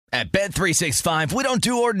At Bet365, we don't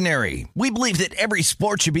do ordinary. We believe that every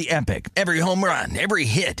sport should be epic. Every home run, every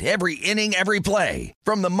hit, every inning, every play.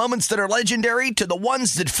 From the moments that are legendary to the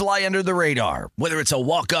ones that fly under the radar. Whether it's a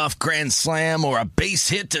walk-off grand slam or a base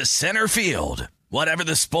hit to center field. Whatever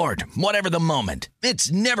the sport, whatever the moment.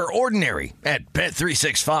 It's never ordinary at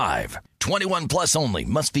Bet365. 21 plus only.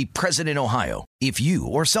 Must be present in Ohio. If you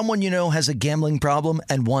or someone you know has a gambling problem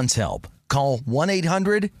and wants help, call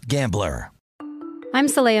 1-800-GAMBLER. I'm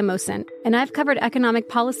Saleha Mohsin, and I've covered economic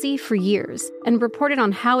policy for years and reported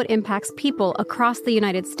on how it impacts people across the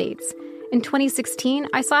United States. In 2016,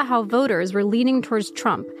 I saw how voters were leaning towards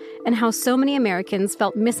Trump and how so many Americans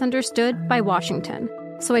felt misunderstood by Washington.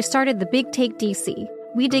 So I started The Big Take DC.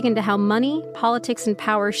 We dig into how money, politics, and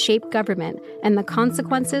power shape government and the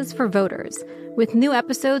consequences for voters. With new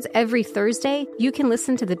episodes every Thursday, you can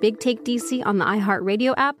listen to The Big Take DC on the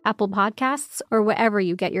iHeartRadio app, Apple Podcasts, or wherever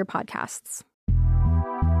you get your podcasts.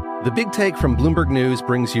 The Big Take from Bloomberg News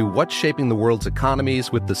brings you what's shaping the world's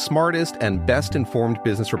economies with the smartest and best-informed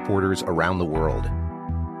business reporters around the world.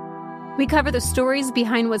 We cover the stories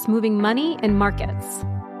behind what's moving money and markets.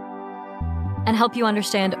 And help you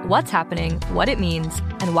understand what's happening, what it means,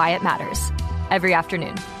 and why it matters. Every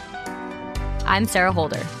afternoon. I'm Sarah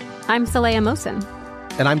Holder. I'm Saleha Mohsin.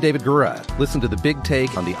 And I'm David Gura. Listen to The Big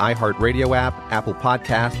Take on the iHeartRadio app, Apple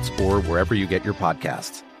Podcasts, or wherever you get your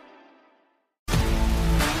podcasts.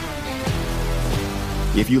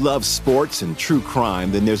 If you love sports and true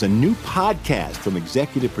crime, then there's a new podcast from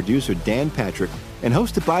executive producer Dan Patrick and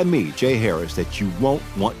hosted by me, Jay Harris, that you won't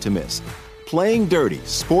want to miss. Playing Dirty: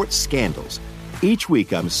 Sports Scandals. Each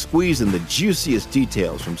week, I'm squeezing the juiciest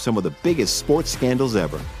details from some of the biggest sports scandals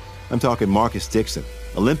ever. I'm talking Marcus Dixon,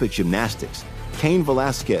 Olympic gymnastics, Cain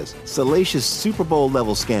Velasquez, salacious Super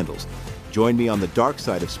Bowl-level scandals. Join me on the dark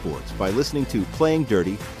side of sports by listening to Playing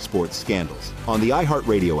Dirty: Sports Scandals on the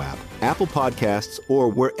iHeartRadio app, Apple Podcasts, or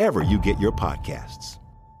wherever you get your podcasts.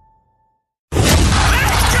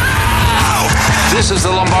 This is the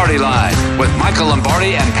Lombardi Line with Michael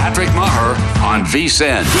Lombardi and Patrick Maher on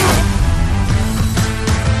VSiN.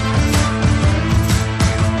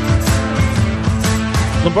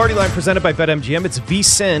 Lombardi Line presented by BetMGM. It's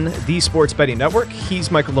VSiN, the sports betting network. He's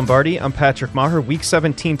Michael Lombardi. I'm Patrick Maher. Week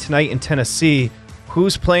 17 tonight in Tennessee.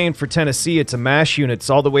 Who's playing for Tennessee? It's a mash unit. It's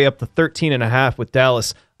all the way up to 13.5 with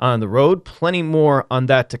Dallas on the road. Plenty more on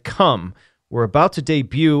that to come. We're about to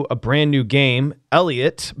debut a brand new game.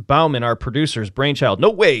 Elliot Bauman, our producer's brainchild.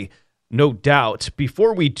 No way, no doubt.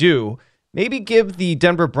 Before we do, maybe give the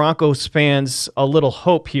Denver Broncos fans a little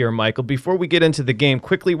hope here, Michael. Before we get into the game,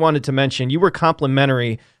 quickly wanted to mention you were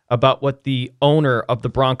complimentary about what the owner of the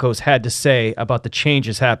Broncos had to say about the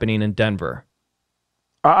changes happening in Denver.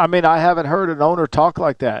 I mean, I haven't heard an owner talk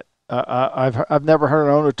like that. I've never heard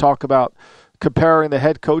an owner talk about comparing the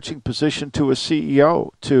head coaching position to a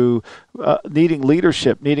CEO, to needing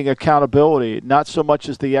leadership, needing accountability, not so much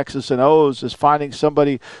as the X's and O's, as finding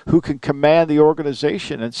somebody who can command the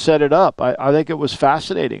organization and set it up. I think it was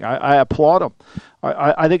fascinating. I applaud him.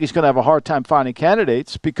 I think he's going to have a hard time finding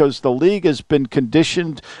candidates because the league has been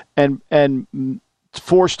conditioned and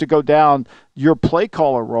forced to go down your play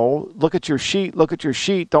caller role. Look at your sheet.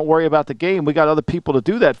 Don't worry about the game. We got other people to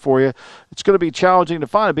do that for you. It's going to be challenging to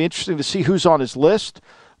find. It'll be interesting to see who's on his list.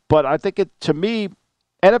 But I think to me,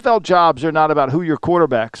 NFL jobs are not about who your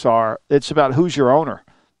quarterbacks are. It's about who's your owner.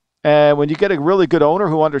 And when you get a really good owner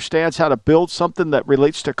who understands how to build something that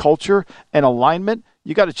relates to culture and alignment,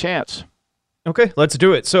 you got a chance. Okay, let's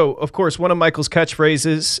do it. So, of course, one of Michael's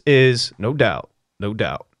catchphrases is no doubt, no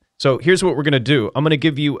doubt. So here's what we're going to do. I'm going to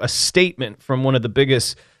give you a statement from one of the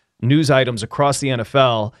biggest news items across the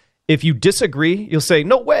NFL. If you disagree, you'll say,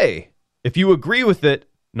 no way. If you agree with it,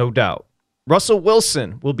 no doubt. Russell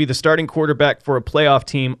Wilson will be the starting quarterback for a playoff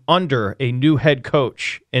team under a new head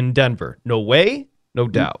coach in Denver. No way, no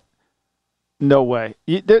doubt. No way.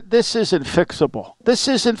 This isn't fixable.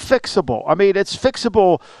 I mean, it's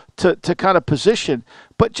fixable to kind of position,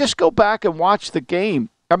 but just go back and watch the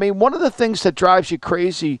game. I mean, one of the things that drives you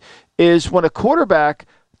crazy is when a quarterback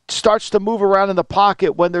starts to move around in the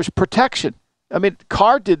pocket when there's protection. I mean,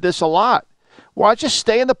 Carr did this a lot. Why just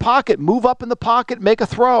stay in the pocket, move up in the pocket, make a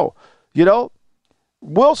throw? You know,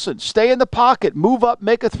 Wilson, stay in the pocket, move up,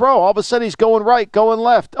 make a throw. All of a sudden he's going right, going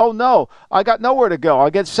left. Oh, no, I got nowhere to go.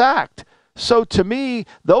 I get sacked. So to me,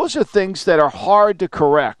 those are things that are hard to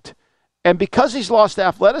correct. And because he's lost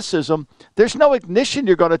athleticism, there's no ignition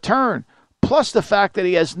you're going to turn. Plus the fact that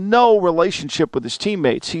he has no relationship with his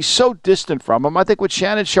teammates. He's so distant from them. I think what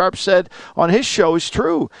Shannon Sharpe said on his show is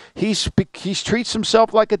true. He treats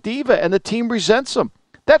himself like a diva, and the team resents him.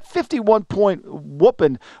 That 51-point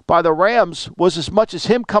whooping by the Rams was as much as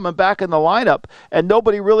him coming back in the lineup and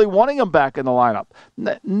nobody really wanting him back in the lineup.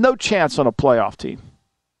 No chance on a playoff team.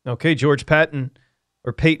 Okay, George Payton,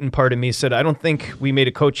 said, I don't think we made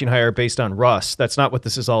a coaching hire based on Russ. That's not what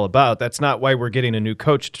this is all about. That's not why we're getting a new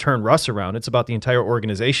coach to turn Russ around. It's about the entire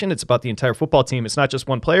organization. It's about the entire football team. It's not just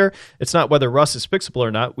one player. It's not whether Russ is fixable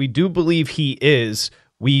or not. We do believe he is.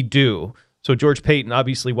 We do. So George Payton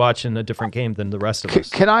obviously watching a different game than the rest of us.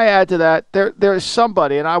 Can I add to that? There's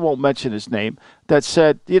somebody, and I won't mention his name, that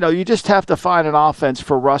said, you just have to find an offense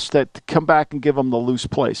for Russ that to come back and give him the loose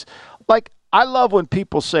place. Like, I love when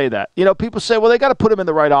people say that. People say, well, they got to put him in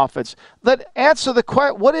the right offense. Answer the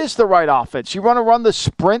question, what is the right offense? You want to run the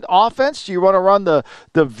sprint offense? Do you want to run the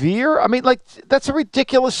veer? I mean, that's a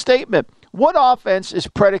ridiculous statement. What offense is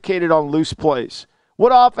predicated on loose plays?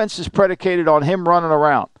 What offense is predicated on him running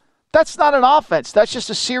around? That's not an offense. That's just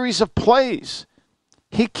a series of plays.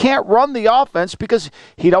 He can't run the offense because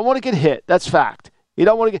he don't want to get hit. That's fact. He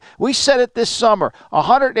don't want to get. We said it this summer.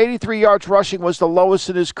 183 yards rushing was the lowest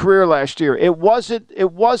in his career last year. It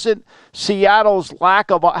wasn't Seattle's lack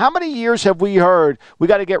of. How many years have we heard we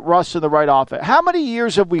got to get Russ in the right offense? How many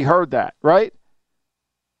years have we heard that? Right.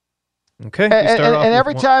 Okay. And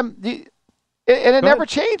every time, it never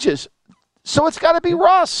changes. So it's got to be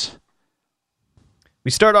Russ. We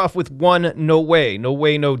start off with one, no way,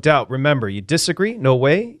 no doubt. Remember, you disagree, no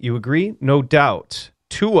way. You agree, no doubt.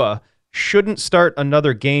 Tua shouldn't start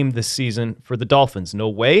another game this season for the Dolphins. No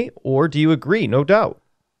way, or do you agree, no doubt?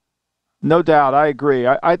 No doubt, I agree.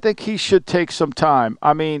 I think he should take some time.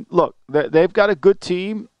 I mean, look, they've got a good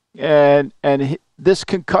team, and this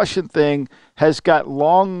concussion thing has got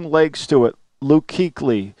long legs to it. Luke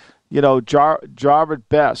Kuechly, Jarvid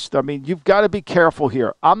Best. I mean, you've got to be careful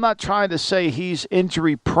here. I'm not trying to say he's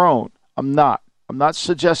injury prone. I'm not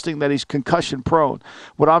suggesting that he's concussion prone.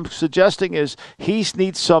 What I'm suggesting is he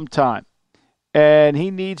needs some time. And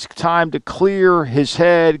he needs time to clear his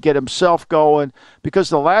head, get himself going, because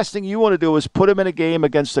the last thing you want to do is put him in a game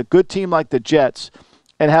against a good team like the Jets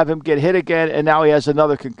and have him get hit again, and now he has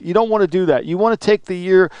another. You don't want to do that. You want to take the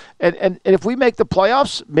year, and if we make the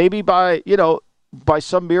playoffs, maybe by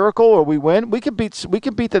some miracle or we win, we can beat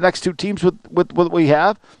the next two teams with what we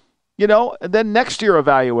have, and then next year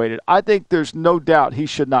evaluate it. I think there's no doubt he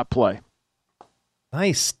should not play.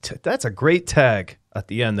 Nice. That's a great tag at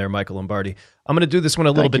the end there, Michael Lombardi. I'm going to do this one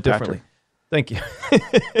a little bit differently. Thank you.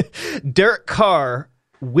 Derek Carr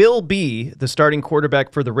will be the starting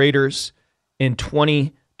quarterback for the Raiders in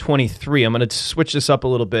 2023. I'm going to switch this up a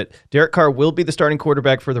little bit. Derek Carr will be the starting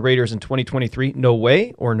quarterback for the Raiders in 2023. No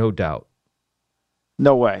way or no doubt?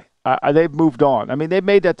 No way. They've moved on. I mean, they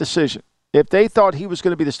made that decision. If they thought he was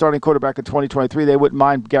going to be the starting quarterback in 2023, they wouldn't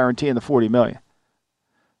mind guaranteeing the $40 million.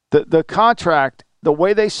 The contract, the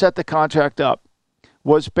way they set the contract up,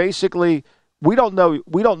 was basically, we don't know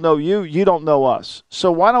you, you don't know us.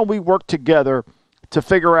 So why don't we work together to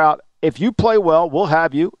figure out, if you play well, we'll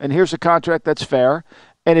have you, and here's a contract that's fair.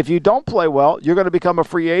 And if you don't play well, you're going to become a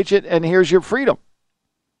free agent, and here's your freedom.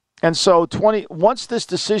 And so once this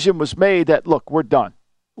decision was made that, look, we're done.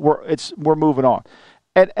 We're moving on.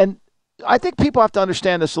 And I think people have to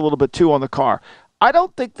understand this a little bit too on the Carr. I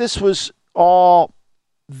don't think this was all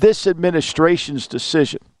this administration's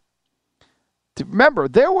decision. Remember,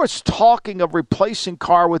 there was talking of replacing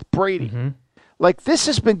Carr with Brady. Mm-hmm. Like, this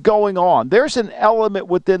has been going on. There's an element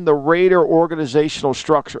within the Raider organizational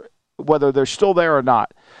structure, whether they're still there or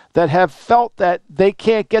not, that have felt that they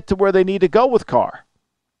can't get to where they need to go with Carr.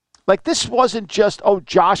 Like, this wasn't just,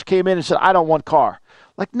 Josh came in and said, I don't want Carr.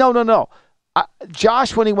 Like, no.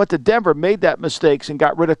 Josh, when he went to Denver, made that mistakes and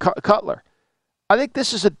got rid of Cutler. I think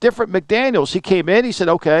this is a different McDaniels. He came in, he said,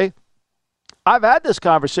 okay, I've had this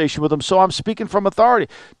conversation with him, so I'm speaking from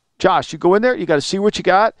authority. Josh, you go in there, you got to see what you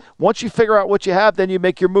got. Once you figure out what you have, then you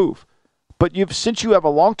make your move. But since you have a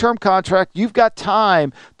long-term contract, you've got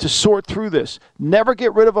time to sort through this. Never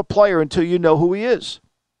get rid of a player until you know who he is.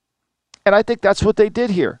 And I think that's what they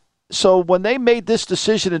did here. So when they made this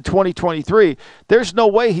decision in 2023, there's no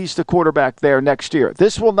way he's the quarterback there next year.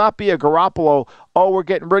 This will not be a Garoppolo, we're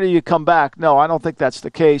getting rid of you, come back. No, I don't think that's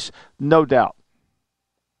the case. No doubt.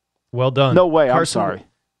 Well done. No way, I'm sorry.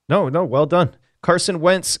 No, well done. Carson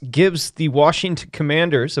Wentz gives the Washington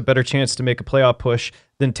Commanders a better chance to make a playoff push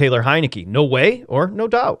than Taylor Heineke. No way or no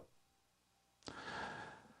doubt?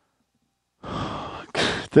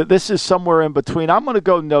 This is somewhere in between. I'm going to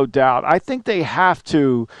go no doubt. I think they have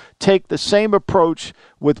to take the same approach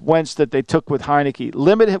with Wentz that they took with Heineke.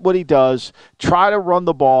 Limit what he does. Try to run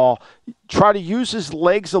the ball. Try to use his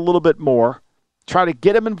legs a little bit more. Try to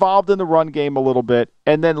get him involved in the run game a little bit,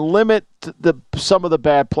 and then limit some of the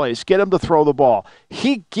bad plays. Get him to throw the ball.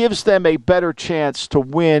 He gives them a better chance to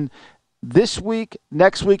win this week,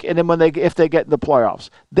 next week, and then if they get in the playoffs.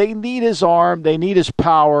 They need his arm. They need his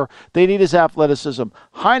power. They need his athleticism.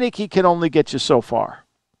 Heineke can only get you so far.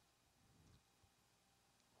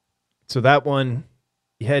 So that one,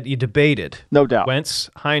 you debated. No doubt. Wentz,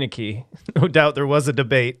 Heineke. No doubt there was a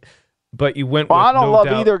debate. But you went well, with I don't no love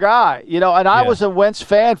doubt. either guy, and I was a Wentz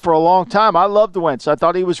fan for a long time. I loved Wentz. I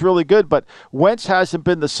thought he was really good, but Wentz hasn't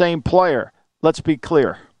been the same player. Let's be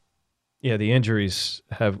clear. Yeah, the injuries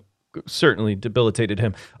have certainly debilitated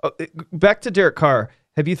him. Back to Derek Carr.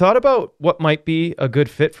 Have you thought about what might be a good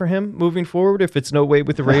fit for him moving forward if it's no way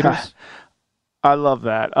with the Raiders? I love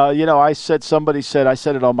that. Somebody said, I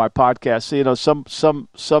said it on my podcast.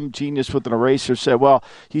 Some genius with an eraser said, well,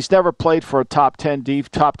 he's never played for a top 10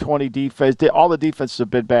 top 20 defense. All the defenses have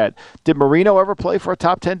been bad. Did Marino ever play for a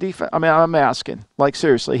top 10 defense? I mean, I'm asking. Like,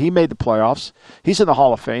 seriously, he made the playoffs. He's in the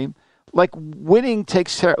Hall of Fame. Like, winning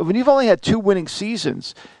takes care. When you've only had 2 winning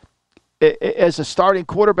seasons as a starting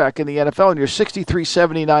quarterback in the NFL and you're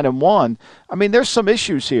 63-79-1, I mean, there's some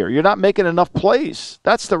issues here. You're not making enough plays.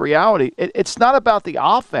 That's the reality. It's not about the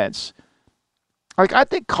offense. Like, I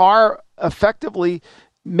think Carr effectively,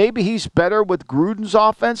 maybe he's better with Gruden's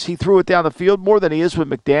offense. He threw it down the field more than he is with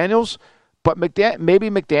McDaniels. But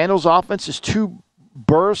maybe McDaniels' offense is too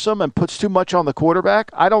burdensome and puts too much on the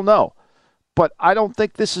quarterback. I don't know. But I don't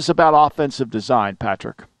think this is about offensive design,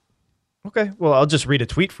 Patrick. Okay, well, I'll just read a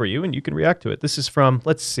tweet for you, and you can react to it. This is from,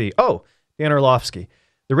 let's see, Dan Orlovsky.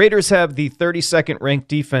 The Raiders have the 32nd ranked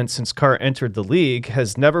defense since Carr entered the league,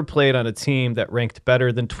 has never played on a team that ranked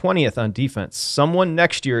better than 20th on defense. Someone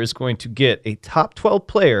next year is going to get a top 12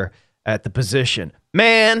 player at the position.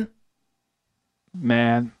 Man.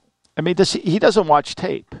 I mean, he doesn't watch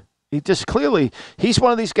tape. He's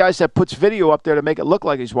one of these guys that puts video up there to make it look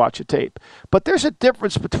like he's watching tape. But there's a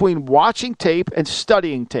difference between watching tape and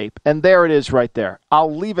studying tape, and there it is right there.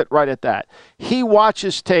 I'll leave it right at that. He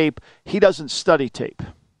watches tape. He doesn't study tape.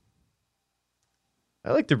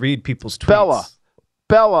 I like to read people's tweets.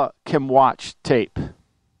 Bella can watch tape.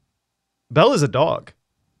 Bella's a dog.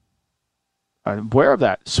 I'm aware of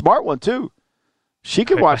that. Smart one, too. She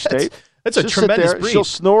can watch tape. That's a tremendous breed. She'll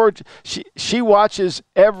snore. She watches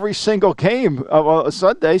every single game of a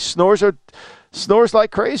Sunday. Snores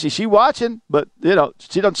like crazy. She watching, but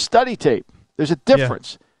she doesn't study tape. There's a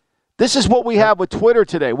difference. Yeah. This is what we have with Twitter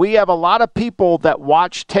today. We have a lot of people that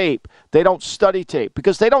watch tape. They don't study tape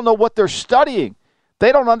because they don't know what they're studying.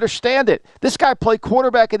 They don't understand it. This guy played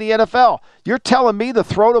quarterback in the NFL. You're telling me the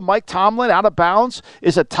throw to Mike Tomlin out of bounds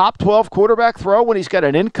is a top 12 quarterback throw when he's got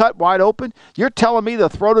an in-cut wide open? You're telling me the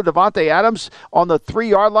throw to Devontae Adams on the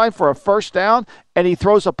 3-yard line for a first down and he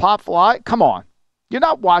throws a pop fly? Come on. You're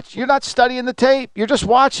not studying the tape. You're just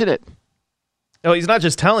watching it. No, he's not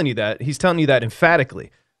just telling you that. He's telling you that emphatically.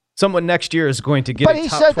 Someone next year is going to get a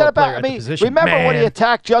top 12 player at the position. Remember when he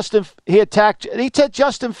attacked he said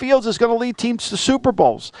Justin Fields is going to lead teams to Super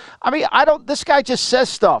Bowls. I mean, this guy just says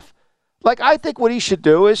stuff. Like, I think what he should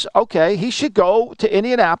do is, he should go to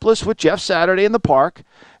Indianapolis with Jeff Saturday in the park,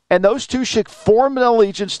 and those two should form an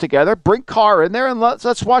allegiance together, bring Carr in there, and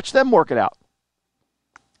let's watch them work it out.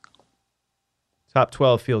 Top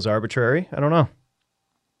 12 feels arbitrary. I don't know.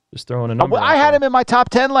 Just throwing a number. I had him in my top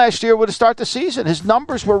 10 last year to start the season. His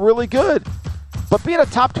numbers were really good. But being a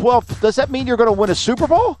top 12, does that mean you're going to win a Super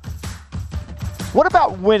Bowl? What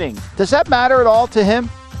about winning? Does that matter at all to him?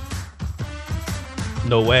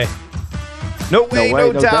 No way. No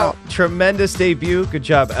doubt. Tremendous debut. Good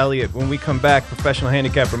job, Elliot. When we come back, professional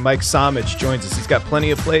handicapper Mike Somich joins us. He's got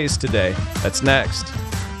plenty of plays today. That's next.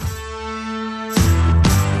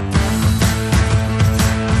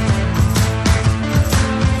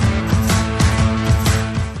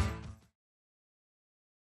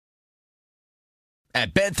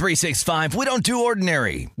 At Bet365, we don't do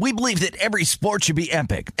ordinary. We believe that every sport should be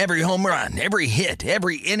epic. Every home run, every hit,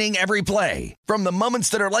 every inning, every play. From the moments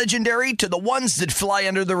that are legendary to the ones that fly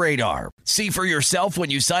under the radar. See for yourself when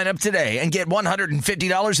you sign up today and get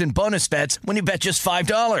 $150 in bonus bets when you bet just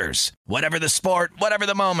 $5. Whatever the sport, whatever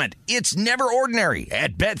the moment, it's never ordinary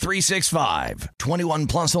at Bet365. 21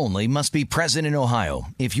 plus only. Must be present in Ohio.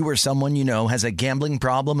 If you or someone you know has a gambling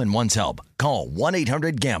problem and wants help, call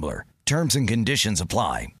 1-800-GAMBLER. Terms and conditions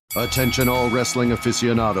apply. Attention all wrestling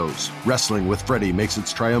aficionados. Wrestling with Freddie makes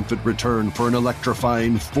its triumphant return for an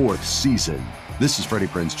electrifying 4th season. This is Freddie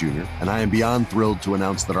Prinze Jr., and I am beyond thrilled to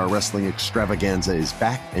announce that our wrestling extravaganza is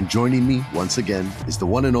back, and joining me once again is the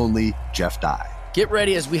one and only Jeff Dye. Get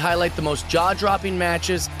ready as we highlight the most jaw-dropping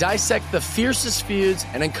matches, dissect the fiercest feuds,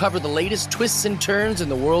 and uncover the latest twists and turns in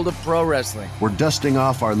the world of pro wrestling. We're dusting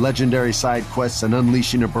off our legendary side quests and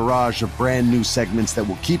unleashing a barrage of brand new segments that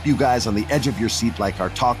will keep you guys on the edge of your seat like our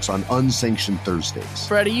talks on Unsanctioned Thursdays.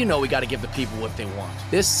 Freddie, you know we got to give the people what they want.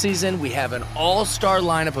 This season, we have an all-star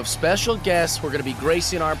lineup of special guests who are going to be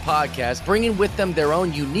gracing our podcast, bringing with them their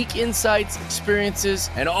own unique insights, experiences,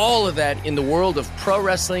 and all of that in the world of pro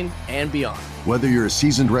wrestling and beyond. Whether you're a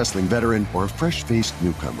seasoned wrestling veteran or a fresh-faced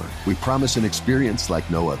newcomer, we promise an experience like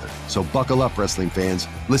no other. So buckle up, wrestling fans.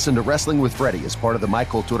 Listen to Wrestling with Freddie as part of the My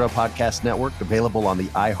Cultura Podcast Network, available on the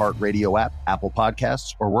iHeartRadio app, Apple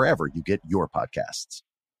Podcasts, or wherever you get your podcasts.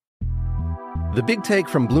 The Big Take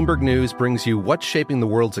from Bloomberg News brings you what's shaping the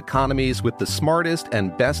world's economies with the smartest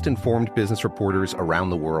and best-informed business reporters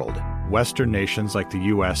around the world. Western nations like the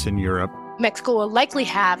U.S. and Europe. Mexico will likely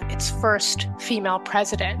have its first female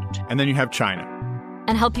president. And then you have China.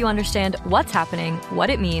 And help you understand what's happening, what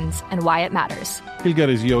it means, and why it matters. He'll get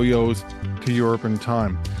his yo-yos to Europe in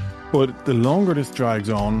time. But the longer this drags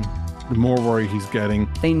on, the more worry he's getting.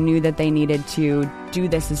 They knew that they needed to do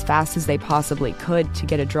this as fast as they possibly could to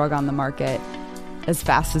get a drug on the market as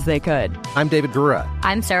fast as they could. I'm David Gura.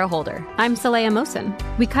 I'm Sarah Holder. I'm Saleha Mohsen.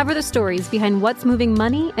 We cover the stories behind what's moving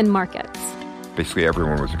money and markets. Basically,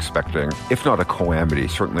 everyone was expecting, if not a calamity,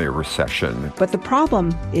 certainly a recession. But the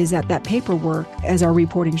problem is that paperwork, as our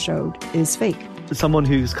reporting showed, is fake. As someone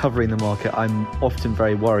who's covering the market, I'm often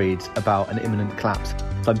very worried about an imminent collapse.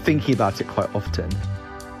 So I'm thinking about it quite often.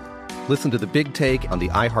 Listen to The Big Take on the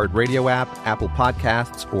iHeartRadio app, Apple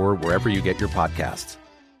Podcasts, or wherever you get your podcasts.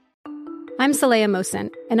 I'm Saleha Mohsen,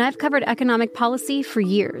 and I've covered economic policy for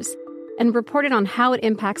years and reported on how it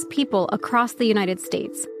impacts people across the United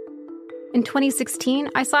States. In 2016,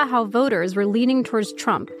 I saw how voters were leaning towards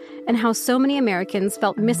Trump and how so many Americans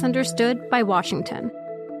felt misunderstood by Washington.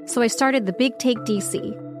 So I started The Big Take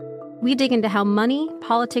DC. We dig into how money,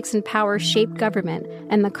 politics, and power shape government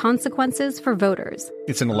and the consequences for voters.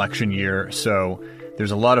 It's an election year, so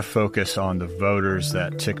there's a lot of focus on the voters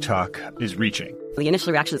that TikTok is reaching. The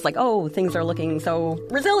initial reaction is like, oh, things are looking so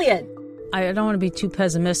resilient. I don't want to be too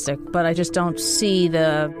pessimistic, but I just don't see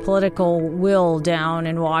the political will down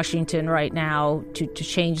in Washington right now to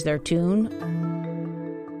change their tune.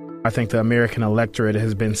 I think the American electorate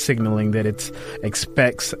has been signaling that it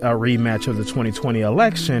expects a rematch of the 2020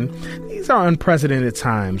 election. These are unprecedented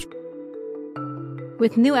times.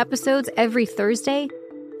 With new episodes every Thursday,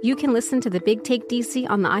 you can listen to The Big Take DC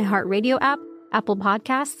on the iHeartRadio app, Apple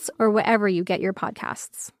Podcasts, or wherever you get your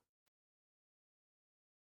podcasts.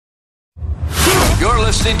 You're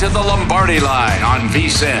listening to The Lombardi Line on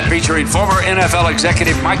VSiN, featuring former NFL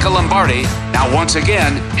executive Michael Lombardi. Now, once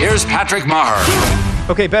again, here's Patrick Maher.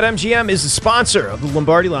 Okay, BetMGM is the sponsor of the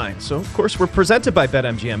Lombardi Line. So, of course, we're presented by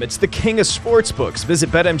BetMGM. It's the king of sportsbooks. Visit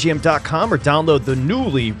BetMGM.com or download the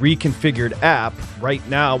newly reconfigured app right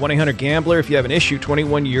now. 1-800-GAMBLER if you have an issue,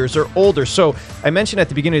 21 years or older. So, I mentioned at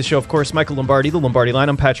the beginning of the show, of course, Michael Lombardi, the Lombardi Line.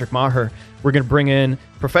 I'm Patrick Maher. We're going to bring in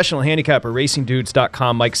professional handicapper,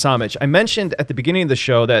 RacingDudes.com, Mike Somich. I mentioned at the beginning of the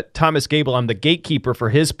show that Thomas Gable, I'm the gatekeeper for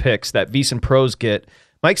his picks that VSiN pros get.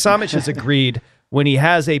 Mike Somich has agreed when he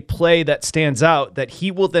has a play that stands out that he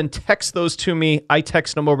will then text those to me. I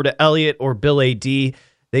text them over to Elliot or Bill A.D.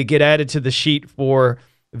 They get added to the sheet for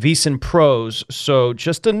VSiN pros. So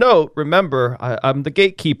just a note, remember, I'm the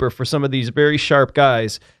gatekeeper for some of these very sharp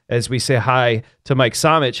guys as we say hi to Mike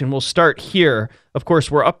Somich. And we'll start here. Of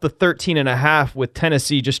course, we're up to 13.5 with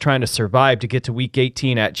Tennessee just trying to survive to get to Week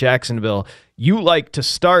 18 at Jacksonville. You like to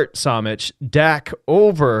start, Somich, Dak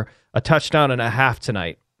over a touchdown and a half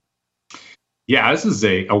tonight. Yeah, this is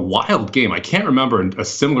a wild game. I can't remember a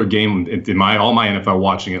similar game in all my NFL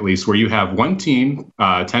watching, at least, where you have one team,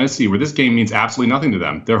 Tennessee, where this game means absolutely nothing to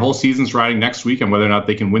them. Their whole season's riding next week on whether or not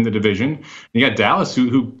they can win the division. And you got Dallas,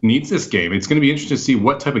 who needs this game. It's going to be interesting to see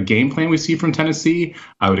what type of game plan we see from Tennessee.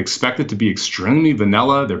 I would expect it to be extremely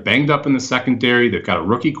vanilla. They're banged up in the secondary. They've got a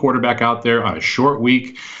rookie quarterback out there on a short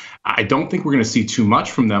week. I don't think we're going to see too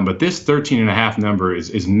much from them, but this 13.5 number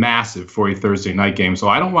is massive for a Thursday night game. So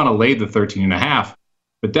I don't want to lay the 13.5,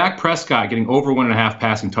 but Dak Prescott getting over 1.5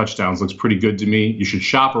 passing touchdowns looks pretty good to me. You should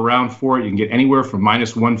shop around for it. You can get anywhere from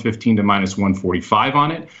 -115 to -145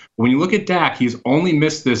 on it. But when you look at Dak, he's only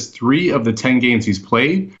missed this 3 of the 10 games he's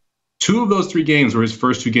played. 2 of those 3 games were his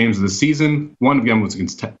first 2 games of the season. One of them was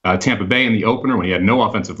against Tampa Bay in the opener when he had no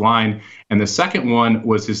offensive line. And the second one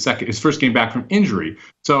was his first game back from injury.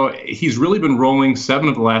 So he's really been rolling 7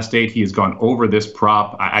 of the last 8. He has gone over this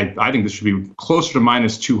prop. I think this should be closer to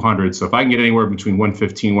 -200. So if I can get anywhere between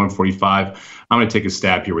 115, 145, I'm going to take a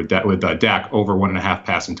stab here with Dak over 1.5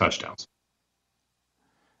 passing touchdowns.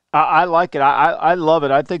 I like it. I love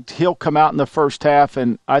it. I think he'll come out in the first half,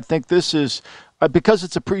 and I think this is because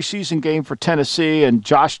it's a preseason game for Tennessee, and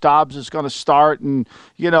Josh Dobbs is going to start. And,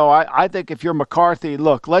 I think if you're McCarthy,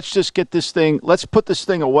 look, let's just put this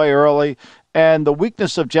thing away early. And the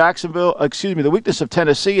weakness of the weakness of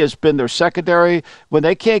Tennessee has been their secondary. When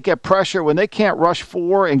they can't get pressure, when they can't rush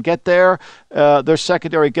 4 and get there, their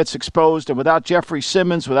secondary gets exposed. And without Jeffrey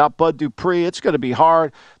Simmons, without Bud Dupree, it's going to be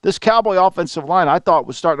hard. This Cowboy offensive line, I thought,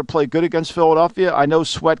 was starting to play good against Philadelphia. I know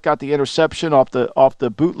Sweat got the interception off the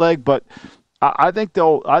bootleg, but I think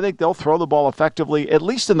they'll throw the ball effectively, at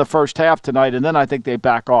least in the first half tonight, and then I think they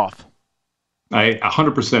back off. I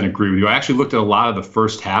 100% agree with you. I actually looked at a lot of the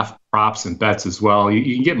first half props and bets as well.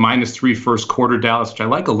 You can get -3 first quarter Dallas, which I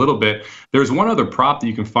like a little bit. There's one other prop that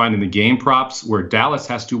you can find in the game props where Dallas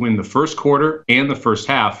has to win the first quarter and the first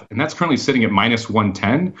half, and that's currently sitting at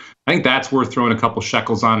 -110. I think that's worth throwing a couple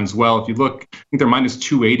shekels on as well. If you look, I think they're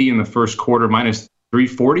 -280 in the first quarter,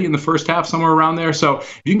 -340 in the first half, somewhere around there. So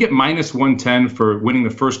if you can get -110 for winning the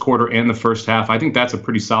first quarter and the first half, I think that's a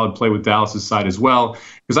pretty solid play with Dallas's side as well.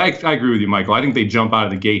 Because I agree with you, Michael. I think they jump out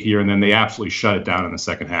of the gate here, and then they absolutely shut it down in the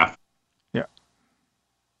second half.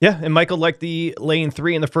 Yeah, and Michael liked the laying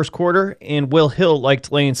 3 in the first quarter, and Will Hill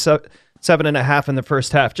liked laying 7.5 in the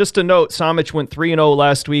first half. Just a note, Samich went 3-0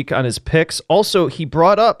 last week on his picks. Also, he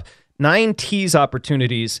brought up 9 tease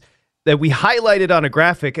opportunities that we highlighted on a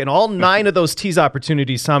graphic, and all 9 of those tease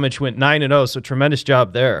opportunities, Samich went 9-0, so tremendous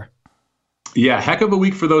job there. Yeah, heck of a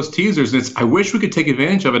week for those teasers. I wish we could take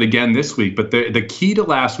advantage of it again this week, but the key to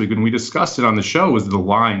last week, when we discussed it on the show, was the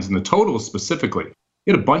lines and the totals specifically.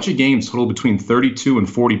 You had a bunch of games total between 32 and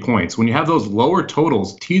 40 points. When you have those lower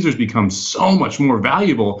totals, teasers become so much more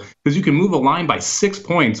valuable because you can move a line by 6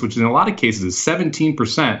 points, which in a lot of cases is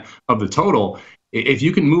 17% of the total. If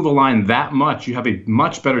you can move a line that much, you have a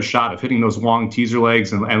much better shot of hitting those long teaser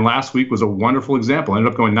legs. And last week was a wonderful example.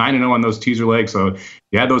 Ended up going 9-0 on those teaser legs. So if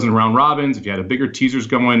you had those in round robins, if you had a bigger teasers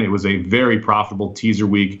going, it was a very profitable teaser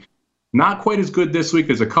week. Not quite as good this week.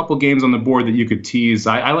 There's a couple games on the board that you could tease.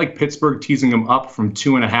 I like Pittsburgh teasing them up from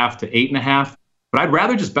 2.5 to 8.5. But I'd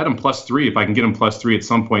rather just bet them +3 if I can get them +3 at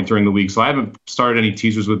some point during the week. So I haven't started any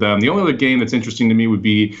teasers with them. The only other game that's interesting to me would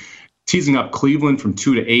be teasing up Cleveland from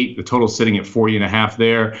 2 to 8, the total sitting at 40.5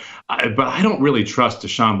 there. But I don't really trust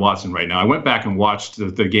Deshaun Watson right now. I went back and watched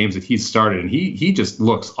the games that he's started, and he just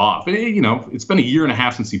looks off. And, it's been a year and a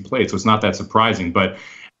half since he played, so it's not that surprising. But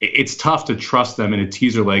it's tough to trust them in a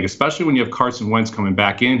teaser leg, especially when you have Carson Wentz coming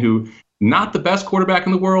back in, who not the best quarterback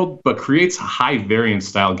in the world, but creates a high variance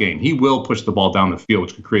style game. He will push the ball down the field,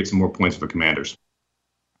 which could create some more points for the Commanders.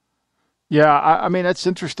 Yeah, I mean, that's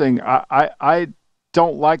interesting. I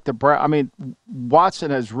don't like Watson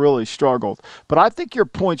has really struggled, but I think your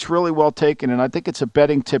point's really well taken, and I think it's a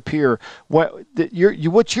betting tip here. What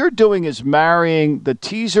you're doing is marrying the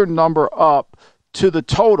teaser number up to the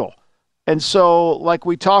total. And so, like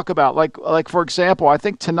we talk about, like for example, I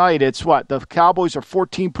think tonight it's the Cowboys are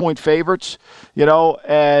 14-point favorites,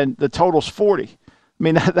 and the total's 40. I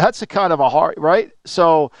mean, that's a kind of a hard, right?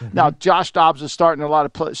 So now Josh Dobbs is starting a lot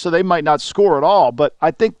of plays, so they might not score at all. But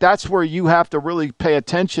I think that's where you have to really pay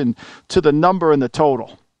attention to the number and the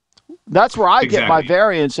total. That's where I get my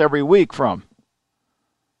variance every week from.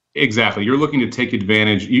 Exactly. You're looking to take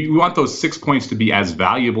advantage. You want those 6 points to be as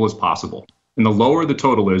valuable as possible. And the lower the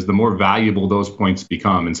total is, the more valuable those points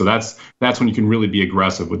become. And so that's when you can really be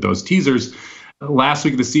aggressive with those teasers. Last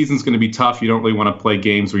week of the season is going to be tough. You don't really want to play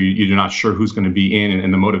games where you're not sure who's going to be in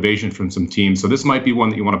and the motivation from some teams. So this might be one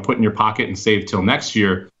that you want to put in your pocket and save till next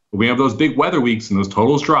year. But we have those big weather weeks and those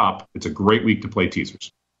totals drop. It's a great week to play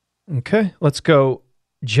teasers. Okay, let's go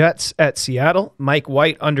Jets at Seattle. Mike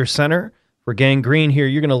White under center for Gang Green here.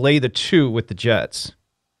 You're going to lay the 2 with the Jets.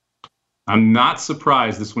 I'm not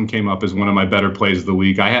surprised this one came up as one of my better plays of the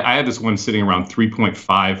week. I had this one sitting around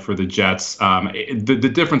 3.5 for the Jets.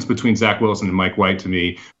 The difference between Zach Wilson and Mike White to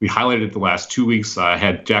me, we highlighted it the last 2 weeks. I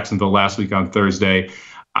had Jacksonville last week on Thursday.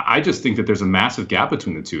 I just think that there's a massive gap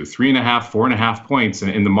between the two, 3.5, 4.5 points,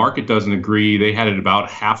 and the market doesn't agree. They had it about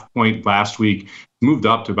half point last week, moved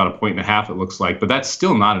up to about 1.5 points, it looks like, but that's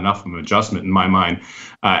still not enough of an adjustment in my mind.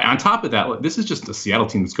 On top of that, this is just a Seattle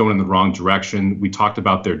team that's going in the wrong direction. We talked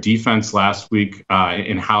about their defense last week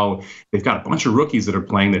and how they've got a bunch of rookies that are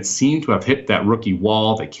playing that seem to have hit that rookie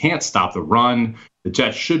wall. They can't stop the run. The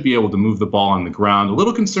Jets should be able to move the ball on the ground. A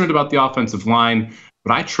little concerned about the offensive line,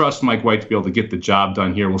 but I trust Mike White to be able to get the job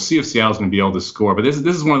done here. We'll see if Seattle's going to be able to score. But this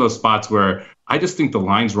is one of those spots where I just think the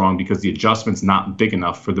line's wrong because the adjustment's not big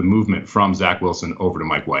enough for the movement from Zach Wilson over to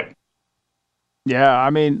Mike White. Yeah, I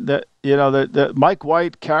mean, You know, the Mike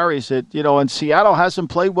White carries it, you know, and Seattle hasn't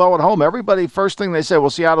played well at home. Everybody, first thing they say, well,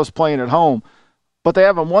 Seattle's playing at home. But they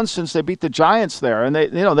haven't won since they beat the Giants there. And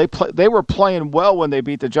they were playing well when they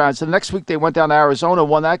beat the Giants. And the next week they went down to Arizona,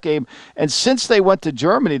 won that game. And since they went to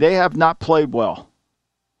Germany, they have not played well.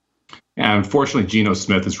 Yeah, unfortunately, Geno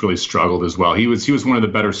Smith has really struggled as well. He was one of the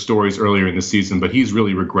better stories earlier in the season, but he's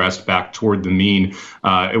really regressed back toward the mean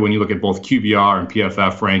when you look at both QBR and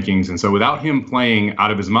PFF rankings. And so without him playing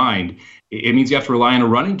out of his mind, it means you have to rely on a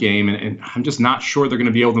running game, and I'm just not sure they're going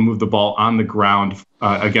to be able to move the ball on the ground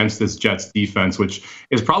against this Jets defense, which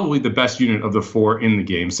is probably the best unit of the 4 in the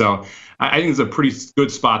game. So I think it's a pretty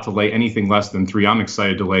good spot to lay anything less than 3. I'm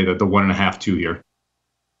excited to lay the 1.5, 2 here.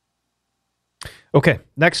 Okay,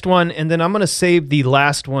 next one, and then I'm going to save the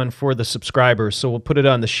last one for the subscribers, so we'll put it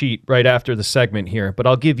on the sheet right after the segment here. But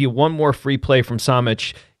I'll give you one more free play from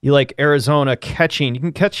Samich. You like Arizona catching. You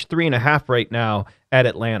can catch 3.5 right now at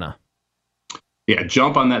Atlanta. Yeah,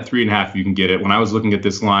 jump on that 3.5. You can get it. When I was looking at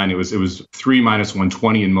this line, it was 3 minus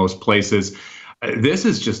 120 in most places. This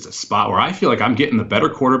is just a spot where I feel like I'm getting the better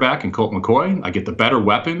quarterback in Colt McCoy. I get the better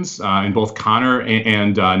weapons in both Connor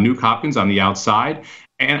and Nuke Hopkins on the outside.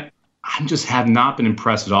 And I just have not been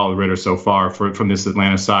impressed at all with Ritter so far from this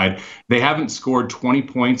Atlanta side. They haven't scored 20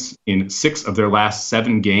 points in 6 of their last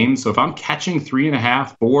 7 games. So if I'm catching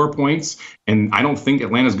 3.5, 4 points, and I don't think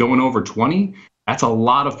Atlanta's going over 20, that's a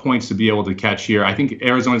lot of points to be able to catch here. I think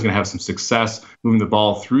Arizona's going to have some success moving the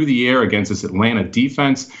ball through the air against this Atlanta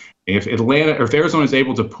defense. If Arizona is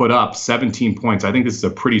able to put up 17 points, I think this is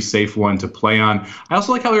a pretty safe one to play on. I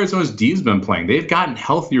also like how Arizona's D has been playing. They've gotten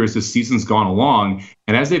healthier as this season's gone along,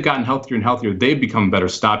 and as they've gotten healthier and healthier, they've become a better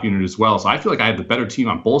stop unit as well. So I feel like I have the better team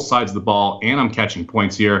on both sides of the ball, and I'm catching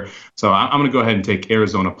points here. So I'm going to go ahead and take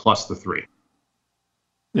Arizona plus the 3.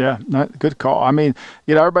 Yeah, good call. I mean,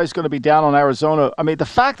 everybody's going to be down on Arizona. I mean, the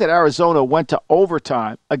fact that Arizona went to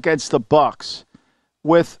overtime against the Bucs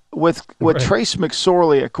with Trace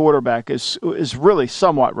McSorley at quarterback is really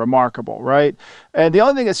somewhat remarkable, right? And the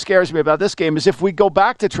only thing that scares me about this game is if we go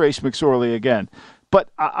back to Trace McSorley again. But,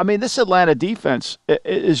 I mean, this Atlanta defense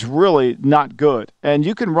is really not good. And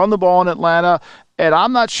you can run the ball in Atlanta, and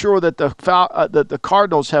I'm not sure that the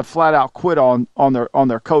Cardinals have flat out quit on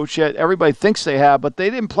their coach yet. Everybody thinks they have, but they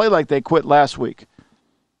didn't play like they quit last week.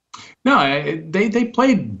 No, they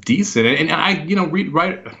played decent, and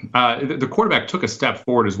the quarterback took a step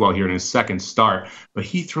forward as well here in his second start, but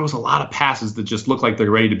he throws a lot of passes that just look like they're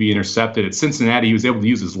ready to be intercepted. At Cincinnati, he was able to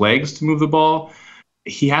use his legs to move the ball.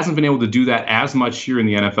 He hasn't been able to do that as much here in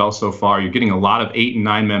the NFL so far. You're getting a lot of 8 and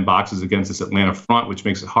 9 man boxes against this Atlanta front, which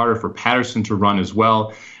makes it harder for Patterson to run as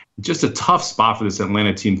well. Just a tough spot for this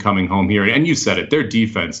Atlanta team coming home here. And you said it, their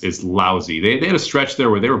defense is lousy. They had a stretch there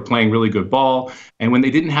where they were playing really good ball. And when they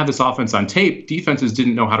didn't have this offense on tape, defenses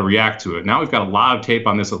didn't know how to react to it. Now we've got a lot of tape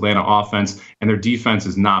on this Atlanta offense, and their defense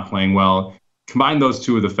is not playing well. Combine those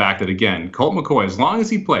two with the fact that, again, Colt McCoy, as long as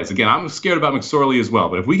he plays, again, I'm scared about McSorley as well,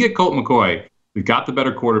 but if we get Colt McCoy, we've got the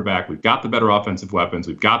better quarterback, we've got the better offensive weapons,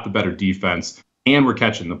 we've got the better defense, and we're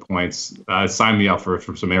catching the points. Sign me up for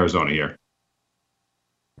some Arizona here.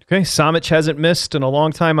 Okay, Samich hasn't missed in a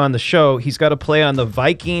long time on the show. He's got to play on the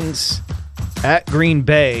Vikings at Green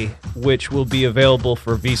Bay, which will be available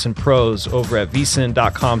for VSiN Pros over at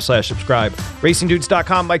vsin.com/subscribe.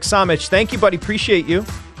 RacingDudes.com, Mike Samich. Thank you, buddy. Appreciate you.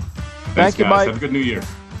 Thanks, you, guys. Mike. Have a good New Year.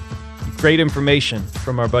 Great information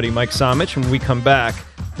from our buddy Mike Samich. When we come back,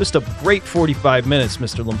 just a great 45 minutes,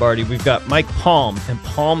 Mr. Lombardi. We've got Mike Palm and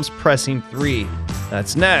Palm's Pressing 3.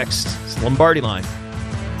 That's next. It's the Lombardi Line.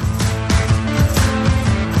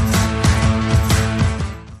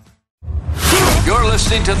 You're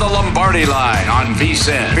listening to the Lombardi Line on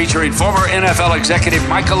VSiN, featuring former NFL executive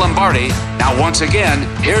Michael Lombardi. Now, once again,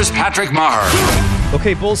 here's Patrick Maher.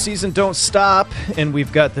 Okay, bowl season don't stop, and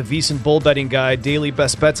we've got the VSiN Bowl Betting Guide, daily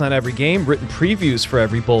best bets on every game, written previews for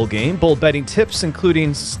every bowl game, bowl betting tips,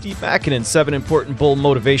 including Steve Makinen's 7 important bowl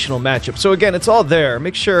motivational matchups. So again, it's all there.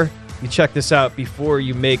 Make sure you check this out before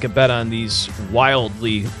you make a bet on these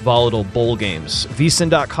wildly volatile bowl games.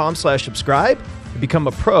 vsin.com/subscribe. To become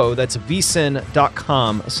a pro, that's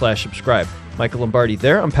vsin.com/subscribe. Michael Lombardi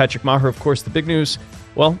there. I'm Patrick Maher. Of course, the big news,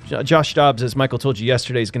 well, Josh Dobbs, as Michael told you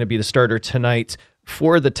yesterday, is going to be the starter tonight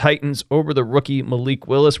for the Titans over the rookie Malik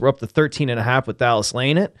Willis. We're up to 13.5 with Dallas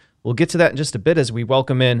laying it. We'll get to that in just a bit as we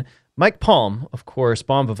welcome in Mike Palm, of course,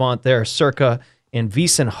 Bon Vivant there, Circa, and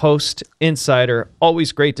VSiN host, insider.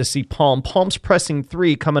 Always great to see Palm. Palm's Pressing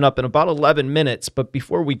 3 coming up in about 11 minutes. But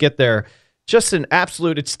before we get there, just an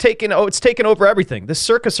absolute, it's taken over everything. The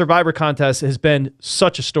Circa Survivor contest has been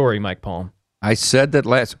such a story, Mike Palm. I said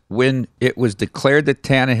that when it was declared that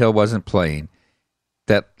Tannehill wasn't playing,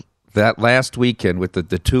 that that last weekend with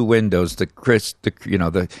the two windows, the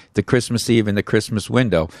Christmas Eve and the Christmas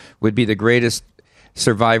window, would be the greatest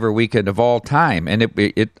Survivor weekend of all time. And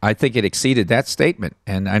I think it exceeded that statement.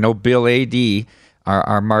 And I know Bill A.D.,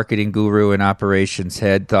 our marketing guru and operations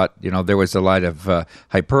head, thought, there was a lot of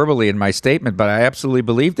hyperbole in my statement, but I absolutely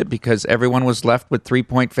believed it because everyone was left with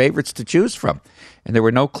 3-point favorites to choose from. And there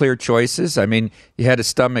were no clear choices. I mean, you had to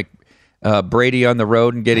stomach Brady on the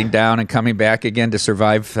road and getting down and coming back again to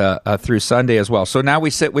survive through Sunday as well. So now we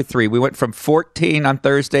sit with 3. We went from 14 on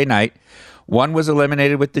Thursday night. 1 was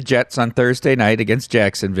eliminated with the Jets on Thursday night against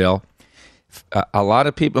Jacksonville. A lot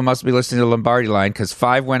of people must be listening to the Lombardi line because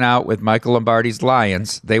 5 went out with Michael Lombardi's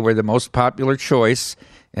Lions. They were the most popular choice.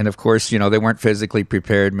 And, of course, they weren't physically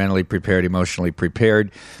prepared, mentally prepared, emotionally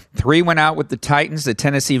prepared. 3 went out with the Titans. The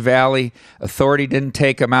Tennessee Valley Authority didn't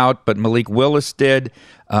take them out, but Malik Willis did.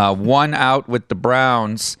 1 out with the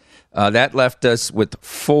Browns. That left us with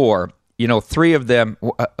 4. 3 of them,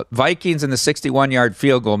 Vikings in the 61-yard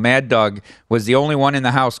field goal. Mad Dog was the only one in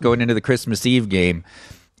the house going into the Christmas Eve game.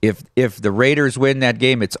 If the Raiders win that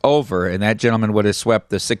game, it's over, and that gentleman would have swept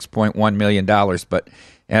the $6.1 million. But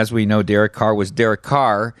as we know, Derek Carr was Derek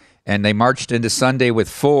Carr, and they marched into Sunday with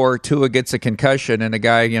 4. Tua gets a concussion, and a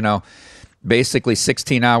guy, basically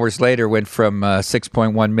 16 hours later went from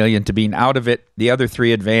 $6.1 million to being out of it. The other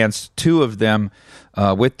 3 advanced, 2 of them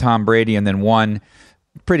with Tom Brady, and then 1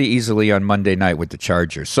 pretty easily on Monday night with the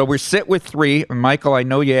Chargers. So we're sit with 3. Michael, I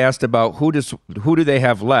know you asked about who do they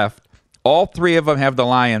have left. All 3 of them have the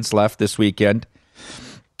Lions left this weekend.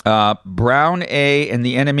 Brown A and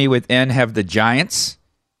the Enemy Within have the Giants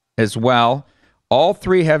as well. All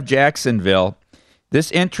 3 have Jacksonville.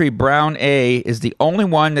 This entry, Brown A, is the only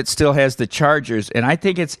one that still has the Chargers. And I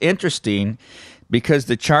think it's interesting because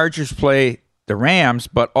the Chargers play the Rams,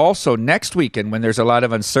 but also next weekend when there's a lot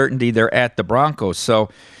of uncertainty, they're at the Broncos. So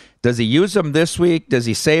does he use them this week? Does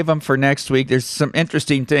he save them for next week? There's some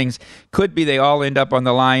interesting things. Could be they all end up on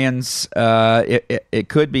the Lions. It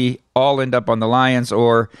could be all end up on the Lions,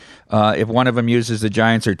 or if one of them uses the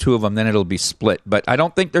Giants or 2 of them, then it'll be split. But I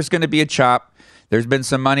don't think there's going to be a chop. There's been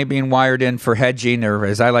some money being wired in for hedging, or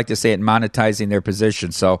as I like to say it, monetizing their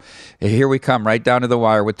position. So here we come, right down to the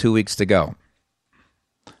wire with 2 weeks to go.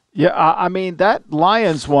 Yeah, I mean, that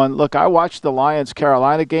Lions one, look, I watched the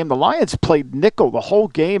Lions-Carolina game. The Lions played nickel the whole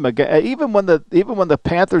game. Even when the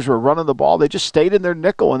Panthers were running the ball, they just stayed in their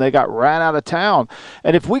nickel, and they got ran out of town.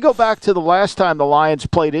 And if we go back to the last time the Lions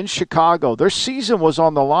played in Chicago, their season was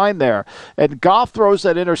on the line there. And Goff throws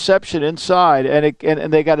that interception inside, and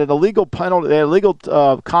they got an illegal penalty, illegal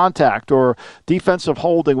contact or defensive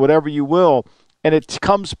holding, whatever you will. And it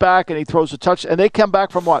comes back, and he throws a touch. And they come back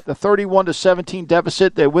from what? The 31-17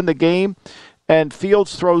 deficit. They win the game, and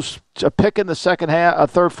Fields throws a pick in the second half,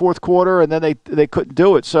 third, fourth quarter, and then they couldn't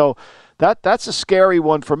do it. So that's a scary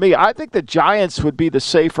one for me. I think the Giants would be the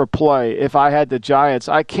safer play if I had the Giants.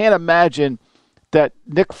 I can't imagine that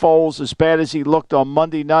Nick Foles, as bad as he looked on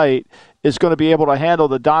Monday night, is going to be able to handle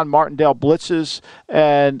the Don Martindale blitzes.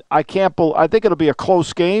 And I think it'll be a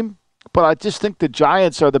close game. But I just think the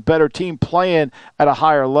Giants are the better team playing at a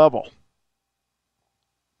higher level.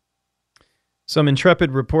 Some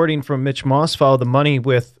intrepid reporting from Mitch Moss. Follow the money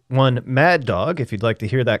with one Mad Dog. If you'd like to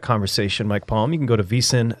hear that conversation, Mike Palm, you can go to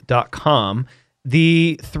vsin.com.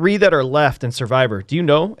 The 3 that are left in Survivor, do you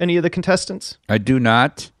know any of the contestants? I do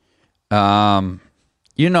not. There's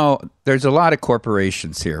a lot of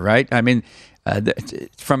corporations here, right? I mean,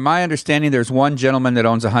 from my understanding, there's one gentleman that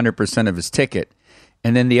owns 100% of his ticket.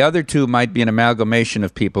 And then the other 2 might be an amalgamation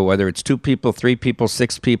of people, whether it's 2 people, 3 people,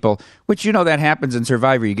 6 people, which, that happens in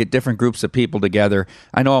Survivor. You get different groups of people together.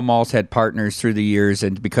 I know Amal's had partners through the years,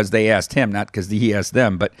 and because they asked him, not because he asked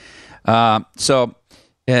them. But so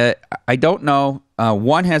I don't know.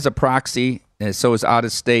 One has a proxy, so is out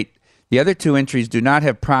of state. The other 2 entries do not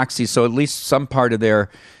have proxies, so at least some part of their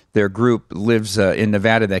group lives in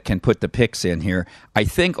Nevada that can put the picks in here. I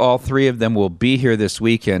think all 3 of them will be here this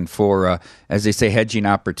weekend for, as they say, hedging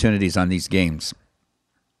opportunities on these games.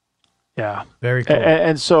 Yeah. Very cool.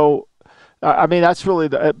 And so, I mean, that's really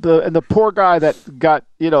the poor guy that got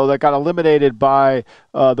eliminated by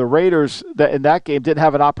the Raiders in that game didn't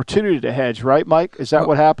have an opportunity to hedge, right, Mike? Is that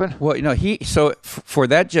what happened? Well, for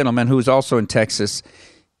that gentleman who's also in Texas,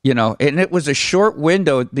 and it was a short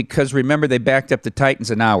window because, remember, they backed up the Titans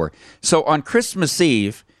an hour. So on Christmas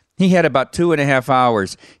Eve, he had about 2.5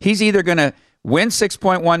 hours. He's either going to win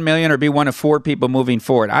 $6.1 million or be one of 4 people moving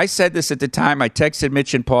forward. I said this at the time. I texted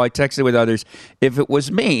Mitch and Paul. I texted with others. If it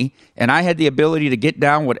was me and I had the ability to get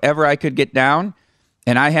down whatever I could get down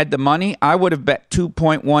and I had the money, I would have bet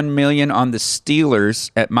 $2.1 million on the Steelers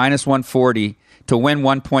at -140 to win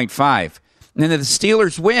 1.5. And then if the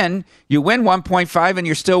Steelers win, you win 1.5 and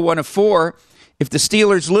you're still 1 of 4. If the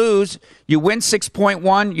Steelers lose, you win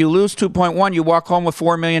 6.1, you lose 2.1, you walk home with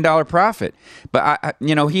 $4 million profit. But,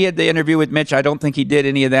 he had the interview with Mitch. I don't think he did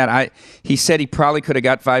any of that. He said he probably could have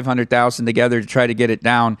got $500,000 together to try to get it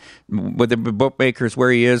down with the bookmakers where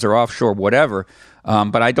he is or offshore, whatever.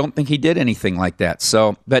 But I don't think he did anything like that.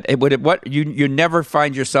 So, but you never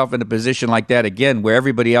find yourself in a position like that again where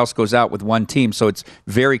everybody else goes out with one team. So it's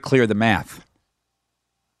very clear the math.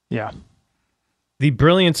 Yeah. The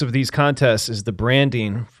brilliance of these contests is the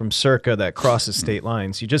branding from Circa that crosses state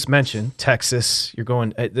lines. You just mentioned Texas. You're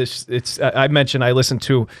going I mentioned I listen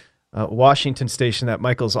to Washington station that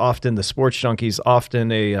Michael's often, the Sports Junkies,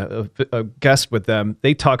 often a guest with them.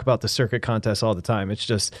 They talk about the Circa contest all the time. It's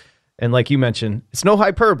just, and like you mentioned, it's no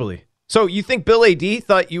hyperbole. So you think Bill A.D.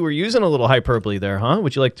 thought you were using a little hyperbole there, huh?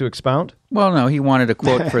 Would you like to expound? Well, no, he wanted a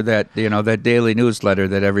quote for that, that daily newsletter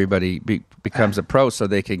that everybody becomes a pro so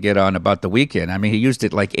they can get on about the weekend. I mean, he used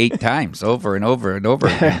it like 8 times over and over and over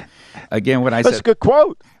again. Again, when I said that's a good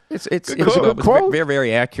quote. It's very,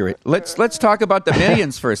 very accurate. Let's talk about the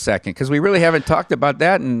millions for a second because we really haven't talked about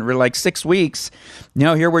that in like 6 weeks.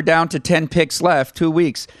 Here we're down to 10 picks left, 2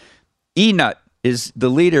 weeks. Enut is the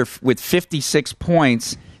leader with 56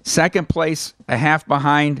 points. Second place, a half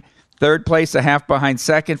behind. Third place, a half behind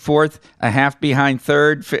second. Fourth, a half behind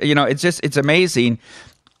third. It's amazing.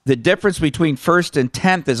 The difference between first and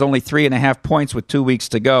 10th is only 3.5 points with 2 weeks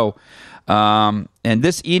to go. And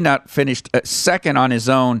this Enut finished second on his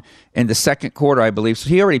own in the second quarter, I believe. So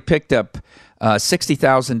he already picked up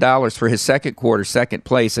 $60,000 for his second quarter, second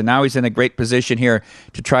place. And now he's in a great position here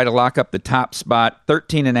to try to lock up the top spot.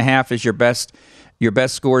 13.5 is your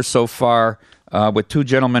best score so far. With 2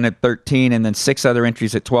 gentlemen at 13 and then 6 other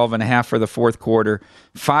entries at 12.5 for the fourth quarter.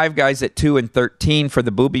 5 guys at 2 and 13 for the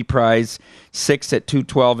Booby Prize, 6 at 2,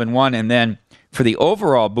 12, and 1. And then for the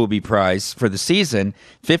overall Booby Prize for the season,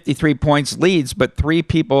 53 points leads, but 3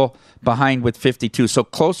 people behind with 52. So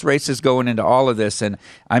close races going into all of this. And,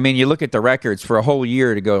 I mean, you look at the records for a whole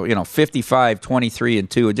year to go, 55, 23, and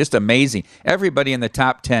 2. Just amazing. Everybody in the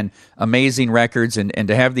top 10, amazing records. And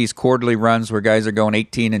to have these quarterly runs where guys are going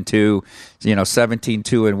 18 and 2, 17,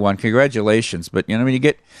 2, and 1. Congratulations. But, when you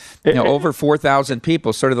get over 4,000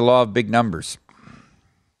 people, sort of the law of big numbers.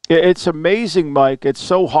 It's amazing, Mike. It's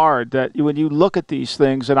so hard that when you look at these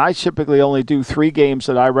things, and I typically only do 3 games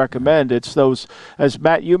that I recommend. It's those, as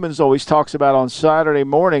Matt Humans always talks about on Saturday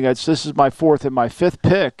morning, this is my 4th and my 5th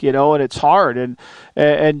pick, and it's hard.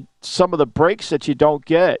 And some of the breaks that you don't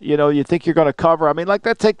get, you think you're going to cover. I mean,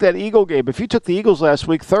 take that Eagle game. If you took the Eagles last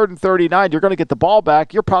week, 3rd and 39, you're going to get the ball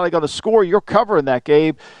back. You're probably going to score. You're covering that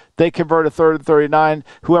game. They convert a 3rd and 39.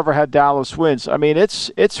 Whoever had Dallas wins. I mean,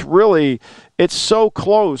 it's so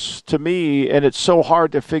close to me, and it's so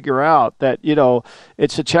hard to figure out that,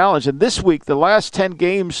 it's a challenge. And this week, the last 10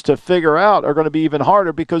 games to figure out are going to be even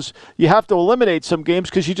harder because you have to eliminate some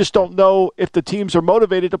games because you just don't know if the teams are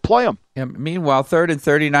motivated to play them. Yeah, meanwhile, 3rd and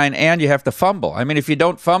 39, and you have to fumble. I mean, if you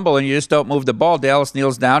don't fumble and you just don't move the ball, Dallas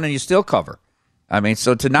kneels down and you still cover. I mean,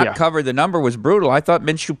 so to not cover the number was brutal. I thought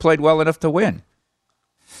Minshew played well enough to win.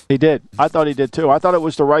 He did. I thought he did too. I thought it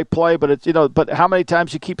was the right play, but it's but how many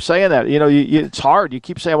times you keep saying that? It's hard. You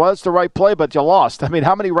keep saying, "Well, it's the right play," but you lost. I mean,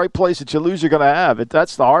 how many right plays that you lose you're going to have?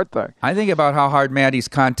 That's the hard thing. I think about how hard Maddie's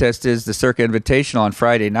contest is, the Circa Invitational on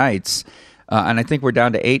Friday nights. And I think we're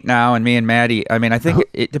down to 8 now, and me and Maddie, I mean, I think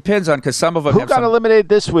it depends on, because some of them Who got eliminated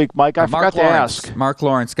this week, Mike? I forgot to ask. Mark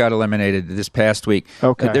Lawrence got eliminated this past week.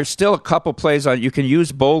 Okay. There's still a couple plays on. You can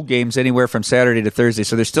use bowl games anywhere from Saturday to Thursday,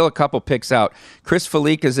 so there's still a couple picks out. Chris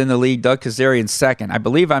Felica's in the lead, Doug Kazarian second. I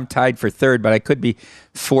believe I'm tied for 3rd, but I could be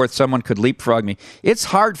 4th. Someone could leapfrog me. It's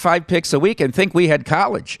hard 5 picks a week, and think we had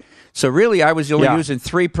college. So really, I was only using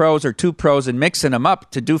 3 pros or 2 pros and mixing them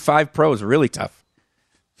up to do 5 pros. Really tough.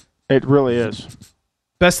 It really is.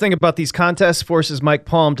 Best thing about these contests forces Mike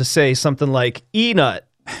Palm to say something like, Enut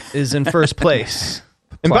is in first place.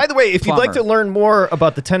 And by the way, if you'd like to learn more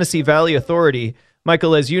about the Tennessee Valley Authority,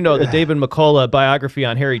 Michael, as you know, the David McCullough biography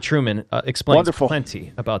on Harry Truman explains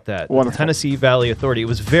plenty about that. The Tennessee Valley Authority. It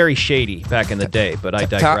was very shady back in the day, but I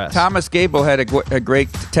digress. Thomas Gable had a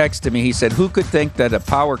great text to me. He said, who could think that a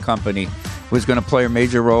power company was going to play a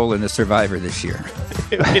major role in the Survivor this year?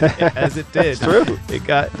 As it did. It's true.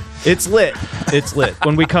 It's lit. It's lit.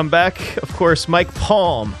 When we come back, of course, Mike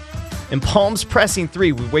Palm and Palm's Pressing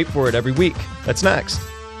 3. We wait for it every week. That's next.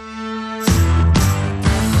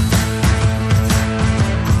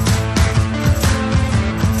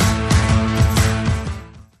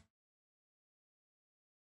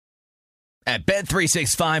 At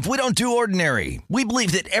Bet365, we don't do ordinary. We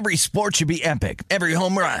believe that every sport should be epic. Every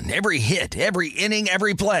home run, every hit, every inning,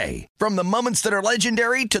 every play. From the moments that are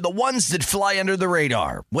legendary to the ones that fly under the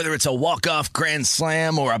radar. Whether it's a walk-off grand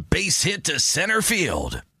slam or a base hit to center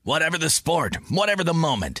field. Whatever the sport, whatever the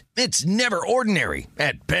moment. It's never ordinary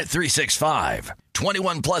at Bet365.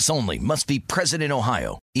 21 plus only. Must be present in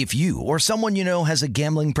Ohio. If you or someone you know has a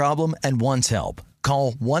gambling problem and wants help,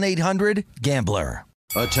 call 1-800-GAMBLER.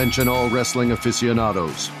 Attention all wrestling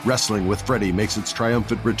aficionados. Wrestling with Freddie makes its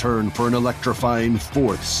triumphant return for an electrifying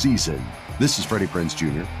 4th season. This is Freddie Prinze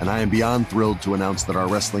Jr., and I am beyond thrilled to announce that our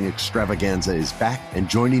wrestling extravaganza is back, and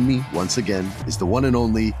joining me once again is the one and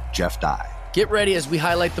only Jeff Dye. Get ready as we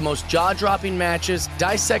highlight the most jaw-dropping matches,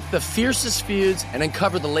 dissect the fiercest feuds, and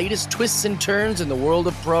uncover the latest twists and turns in the world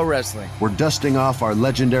of pro wrestling. We're dusting off our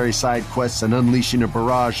legendary side quests and unleashing a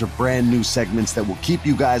barrage of brand new segments that will keep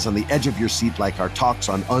you guys on the edge of your seat like our talks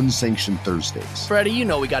on Unsanctioned Thursdays. Freddie, you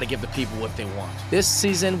know we got to give the people what they want. This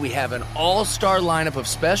season, we have an all-star lineup of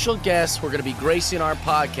special guests who are going to be gracing our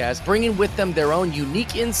podcast, bringing with them their own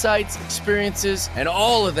unique insights, experiences, and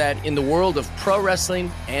all of that in the world of pro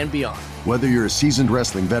wrestling and beyond. Whether you're a seasoned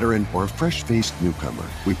wrestling veteran or a fresh-faced newcomer,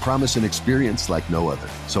 we promise an experience like no other.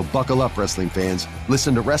 So buckle up, wrestling fans.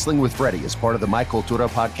 Listen to Wrestling with Freddie as part of the My Cultura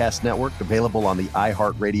Podcast Network, available on the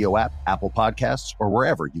iHeartRadio app, Apple Podcasts, or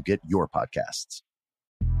wherever you get your podcasts.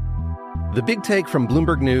 The Big Take from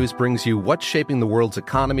Bloomberg News brings you what's shaping the world's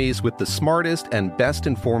economies with the smartest and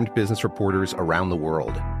best-informed business reporters around the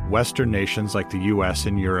world. Western nations like the U.S.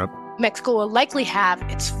 and Europe. Mexico will likely have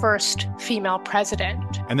its first female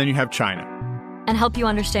president. And then you have China. And help you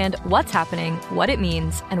understand what's happening, what it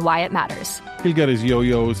means, and why it matters. He'll get his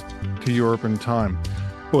yo-yos to Europe in time.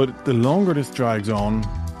 But the longer this drags on,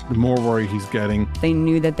 the more worry he's getting. They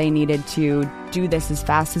knew that they needed to do this as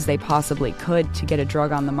fast as they possibly could to get a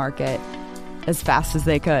drug on the market as fast as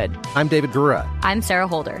they could. I'm David Gura. I'm Sarah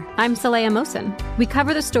Holder. I'm Saleha Mohsen. We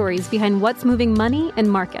cover the stories behind what's moving money and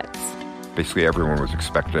markets. Basically, everyone was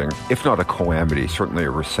expecting, if not a calamity, certainly a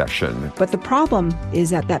recession. But the problem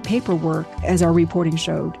is that paperwork, as our reporting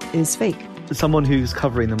showed, is fake. As someone who's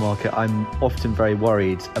covering the market, I'm often very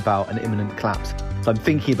worried about an imminent collapse. So I'm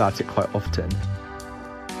thinking about it quite often.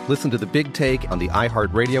 Listen to The Big Take on the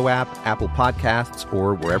iHeartRadio app, Apple Podcasts,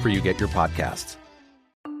 or wherever you get your podcasts.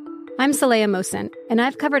 I'm Saleha Mohsen, and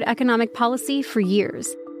I've covered economic policy for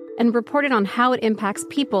years and reported on how it impacts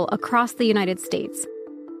people across the United States.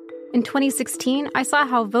 In 2016, I saw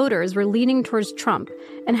how voters were leaning towards Trump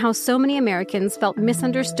and how so many Americans felt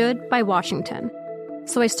misunderstood by Washington.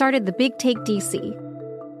 So I started The Big Take DC.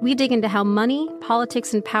 We dig into how money,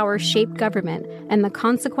 politics, and power shape government and the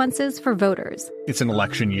consequences for voters. It's an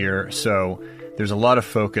election year, so there's a lot of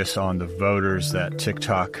focus on the voters that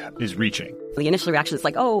TikTok is reaching. The initial reaction is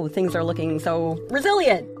like, oh, things are looking so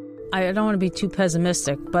resilient. I don't want to be too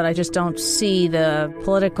pessimistic, but I just don't see the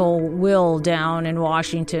political will down in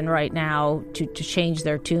Washington right now to change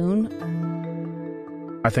their tune.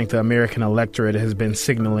 I think the American electorate has been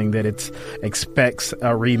signaling that it expects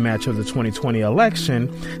a rematch of the 2020 election.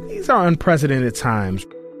 These are unprecedented times.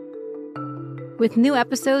 With new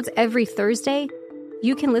episodes every Thursday,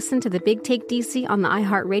 you can listen to The Big Take DC on the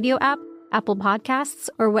iHeartRadio app, Apple Podcasts,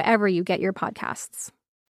 or wherever you get your podcasts.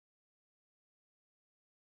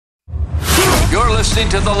 You're listening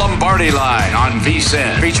to The Lombardi Line on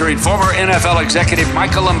VSiN, featuring former NFL executive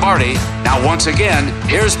Michael Lombardi. Now, once again,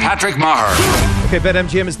 here's Patrick Maher. Okay,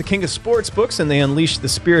 BetMGM is the king of sports books, and they unleash the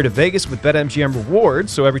spirit of Vegas with BetMGM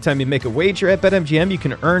Rewards. So every time you make a wager at BetMGM, you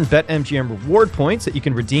can earn BetMGM reward points that you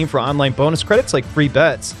can redeem for online bonus credits like free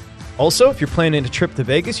bets. Also, if you're planning a trip to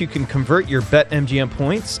Vegas, you can convert your BetMGM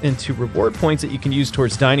points into reward points that you can use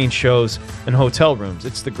towards dining, shows, and hotel rooms.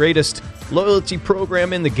 It's the greatest loyalty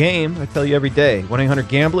program in the game. I tell you every day.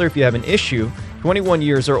 1-800-GAMBLER if you have an issue, 21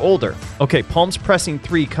 years or older. Okay, Palms Pressing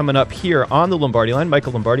 3 coming up here on the Lombardi Line.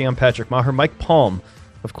 Michael Lombardi, I'm Patrick Maher. Mike Palm,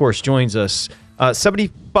 of course, joins us.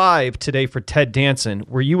 75 today for Ted Danson.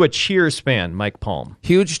 Were you a Cheers fan, Mike Palm?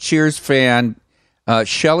 Huge Cheers fan.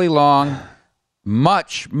 Shelley Long,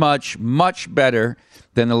 much better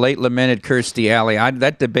than the late lamented Kirstie Alley.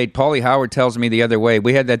 That debate, Paulie Howard tells me the other way.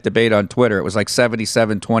 We had that debate on Twitter. It was like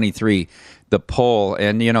 77-23, the poll.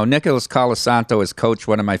 And, you know, Nicholas Colasanto is coach,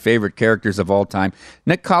 one of my favorite characters of all time.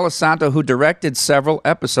 Nick Colasanto, who directed several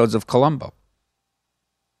episodes of Columbo.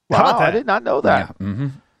 Wow, I did not know that. Yeah. Mm-hmm.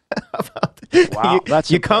 Wow,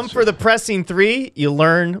 you come for the Pressing 3, you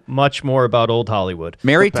learn much more about old Hollywood.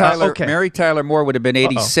 Mary Tyler Moore would have been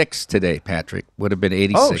 86 today, Patrick. Would have been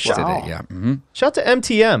 86 today, yeah. Mm-hmm. Shout out to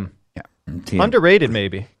MTM. Yeah, MTM. Underrated,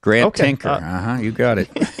 maybe. Grant Tinker. You got it.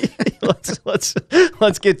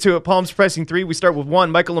 let's get to it. Palms pressing 3. We start with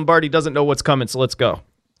 1. Michael Lombardi doesn't know what's coming, so let's go.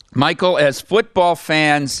 Michael, as football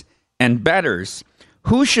fans and bettors,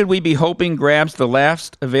 who should we be hoping grabs the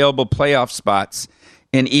last available playoff spots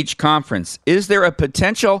in each conference? Is there a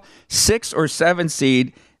potential 6 or 7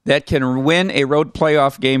 seed that can win a road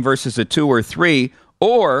playoff game versus a 2 or 3?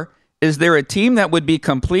 Or is there a team that would be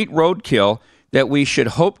complete roadkill that we should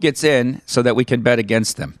hope gets in so that we can bet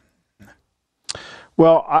against them?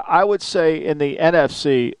 Well, I would say in the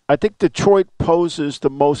NFC, I think Detroit poses the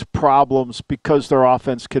most problems because their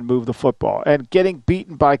offense can move the football. And getting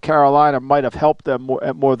beaten by Carolina might have helped them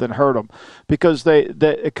more than hurt them, because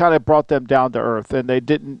it kind of brought them down to earth.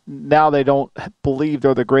 And now they don't believe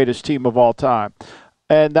they're the greatest team of all time.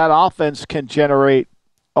 And that offense can generate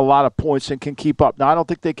a lot of points and can keep up. Now, I don't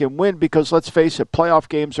think they can win because, let's face it, playoff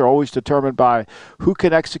games are always determined by who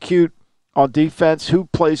can execute on defense, who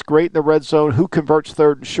plays great in the red zone, who converts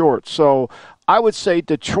third and short. So I would say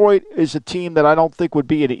Detroit is a team that I don't think would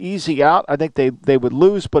be an easy out. I think they would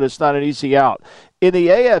lose, but it's not an easy out. In the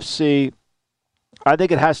AFC, I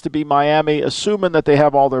think it has to be Miami, assuming that they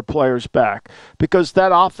have all their players back, because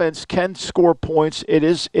that offense can score points. It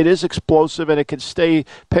is explosive, and it can stay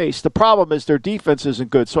paced. The problem is their defense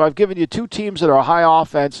isn't good. So I've given you 2 teams that are high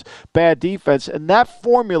offense, bad defense, and that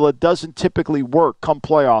formula doesn't typically work come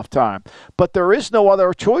playoff time. But there is no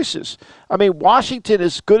other choices. I mean, Washington,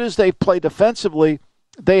 as good as they've played defensively,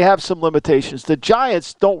 they have some limitations. The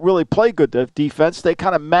Giants don't really play good defense. They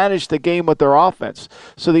kind of manage the game with their offense.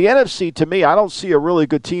 So the NFC, to me, I don't see a really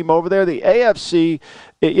good team over there. The AFC,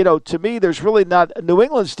 to me, there's really not. New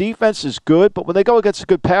England's defense is good, but when they go against a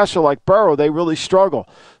good passer like Burrow, they really struggle.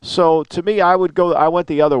 So to me, I went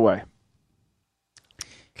the other way.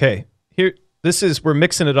 Okay, we're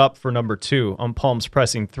mixing it up for number 2 on Palms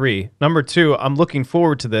pressing 3. Number 2, I'm looking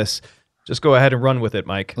forward to this. Just go ahead and run with it,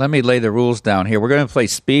 Mike. Let me lay the rules down here. We're going to play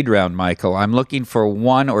speed round, Michael. I'm looking for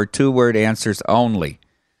 1 or 2 word answers only.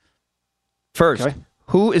 First,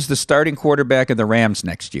 Who is the starting quarterback of the Rams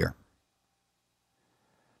next year?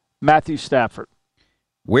 Matthew Stafford.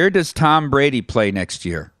 Where does Tom Brady play next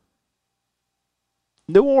year?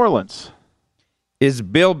 New Orleans. Is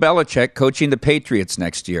Bill Belichick coaching the Patriots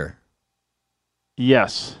next year?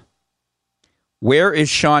 Yes. Where is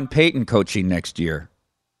Sean Payton coaching next year?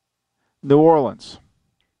 New Orleans.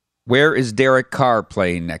 Where is Derek Carr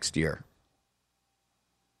playing next year?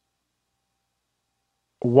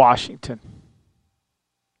 Washington.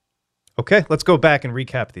 Okay, let's go back and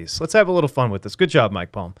recap these. Let's have a little fun with this. Good job,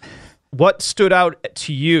 Mike Palm. What stood out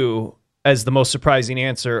to you as the most surprising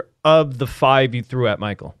answer of the 5 you threw at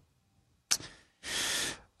Michael?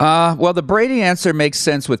 Well, the Brady answer makes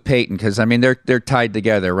sense with Peyton because, I mean, they're tied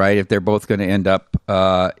together, right? If they're both going to end up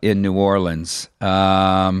in New Orleans.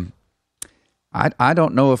 I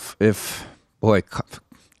don't know if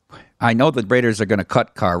I know the Raiders are going to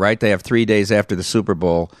cut Carr, right? They have 3 days after the Super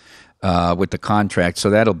Bowl with the contract, so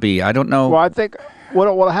that'll be, I don't know. Well, I think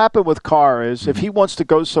what happened with Carr is if he wants to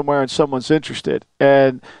go somewhere and someone's interested,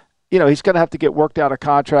 and he's going to have to get worked out a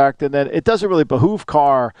contract, and then it doesn't really behoove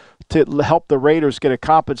Carr to help the Raiders get a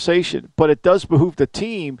compensation, but it does behoove the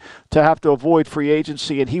team to have to avoid free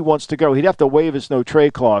agency, and he wants to go. He'd have to waive his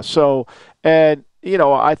no-trade clause. So, and,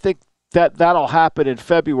 I think that'll happen in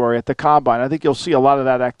February at the Combine. I think you'll see a lot of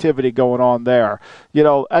that activity going on there.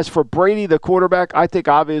 As for Brady, the quarterback, I think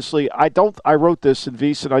obviously I wrote this in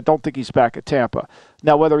VSiN, I don't think he's back at Tampa.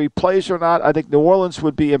 Now, whether he plays or not, I think New Orleans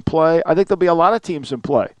would be in play. I think there'll be a lot of teams in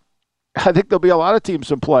play.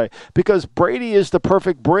 Because Brady is the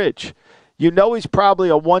perfect bridge. He's probably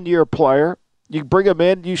a one-year player. You bring him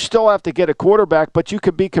in, you still have to get a quarterback, but you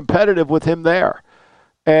can be competitive with him there.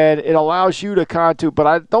 And it allows you to but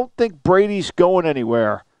I don't think Brady's going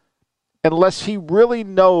anywhere unless he really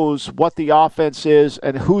knows what the offense is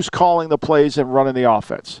and who's calling the plays and running the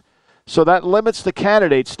offense. So that limits the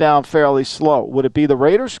candidates down fairly slow. Would it be the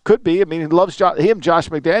Raiders? Could be. I mean, Josh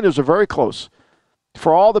McDaniels are very close.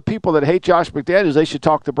 For all the people that hate Josh McDaniels, they should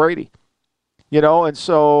talk to Brady. And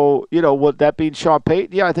so, would that be Sean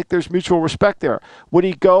Payton? Yeah, I think there's mutual respect there. Would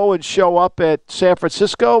he go and show up at San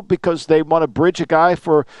Francisco because they want to bridge a guy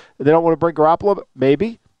they don't want to bring Garoppolo?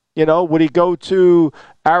 Maybe. Would he go to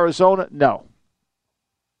Arizona? No.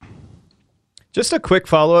 Just a quick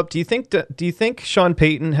follow-up. Do you think Sean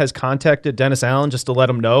Payton has contacted Dennis Allen just to let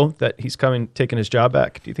him know that he's taking his job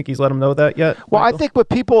back? Do you think he's let him know that yet? Well, Michael? I think what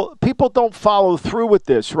people don't follow through with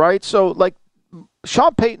this, right? So,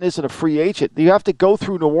 Sean Payton isn't a free agent. You have to go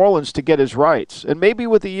through New Orleans to get his rights. And maybe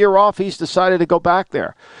with a year off, he's decided to go back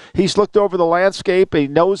there. He's looked over the landscape. He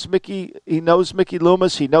knows Mickey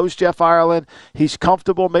Loomis. He knows Jeff Ireland. He's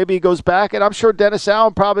comfortable. Maybe he goes back. And I'm sure Dennis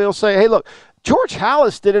Allen probably will say, hey, look, George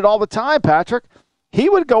Halas did it all the time, Patrick. He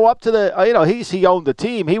would go up to the, he owned the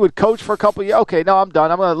team. He would coach for a couple of years. Okay, no, I'm done.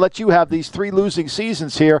 I'm going to let you have these 3 losing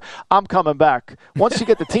seasons here. I'm coming back. Once you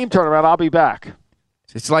get the team turned around, I'll be back.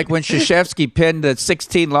 It's like when Krzyzewski pinned the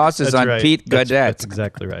 16 losses on right. Pete Gaudette. That's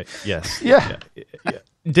exactly right. Yes. Yeah.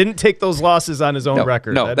 Didn't take those losses on his own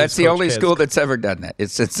record. No, that's the only school that's ever done that.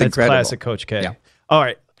 It's incredible. Classic Coach K. Yeah. All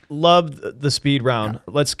right. Loved the speed round.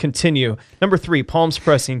 Let's continue. Number 3, Palms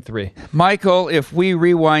pressing 3. Michael, if we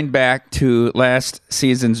rewind back to last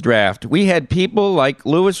season's draft, we had people like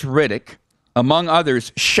Louis Riddick, among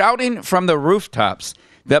others, shouting from the rooftops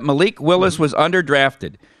that Malik Willis was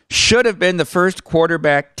underdrafted, should have been the first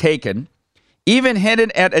quarterback taken, even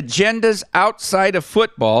hinted at agendas outside of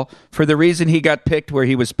football for the reason he got picked where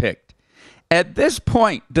he was picked. At this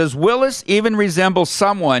point, does Willis even resemble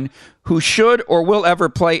someone who should or will ever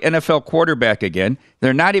play NFL quarterback again?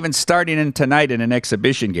 They're not even starting him tonight in an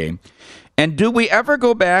exhibition game. And do we ever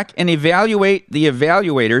go back and evaluate the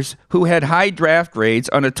evaluators who had high draft grades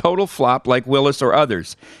on a total flop like Willis or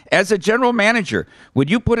others? As a general manager, would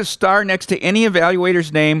you put a star next to any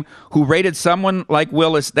evaluator's name who rated someone like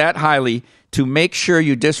Willis that highly to make sure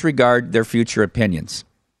you disregard their future opinions?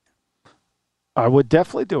 I would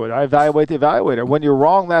definitely do it. I evaluate the evaluator. When you're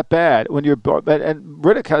wrong that bad, and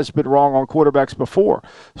Riddick has been wrong on quarterbacks before.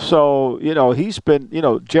 So, he's been,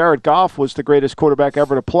 Jared Goff was the greatest quarterback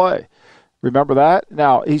ever to play. Remember that?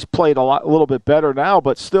 Now, he's played a little bit better now,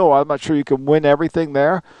 but still, I'm not sure you can win everything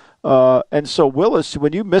there. And so Willis,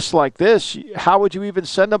 when you miss like this, how would you even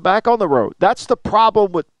send him back on the road? That's the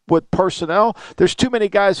problem with personnel. There's too many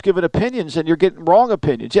guys giving opinions, and you're getting wrong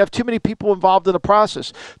opinions. You have too many people involved in the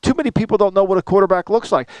process. Too many people don't know what a quarterback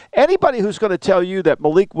looks like. Anybody who's going to tell you that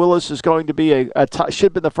Malik Willis is going to be should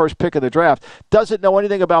have been the first pick of the draft doesn't know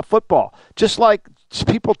anything about football. Just like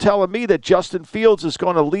people telling me that Justin Fields is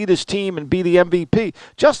going to lead his team and be the MVP.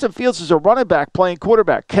 Justin Fields is a running back playing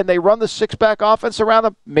quarterback. Can they run the 6-back offense around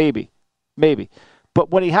him? Maybe. But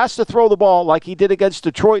when he has to throw the ball like he did against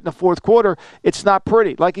Detroit in the fourth quarter, it's not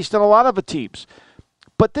pretty, like he's done a lot of the teams.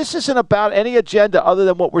 But this isn't about any agenda other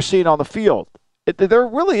than what we're seeing on the field. There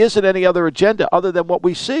really isn't any other agenda other than what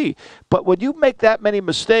we see. But when you make that many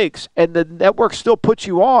mistakes and the network still puts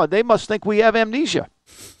you on, they must think we have amnesia.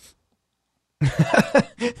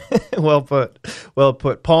 Well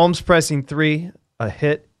put. Palms pressing 3, a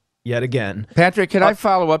hit yet again. Patrick, can I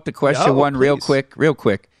follow up the question real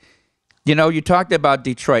quick? You talked about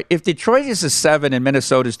Detroit. If Detroit is a 7 and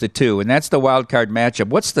Minnesota's the 2, and that's the wild card matchup,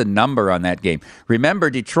 what's the number on that game?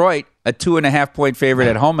 Remember, Detroit, a 2.5-point favorite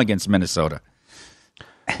at home against Minnesota.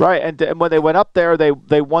 Right, and when they went up there, they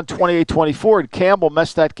won 28-24, and Campbell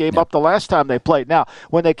messed that game up the last time they played. Now,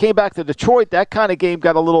 when they came back to Detroit, that kind of game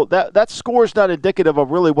got a little – that score's not indicative of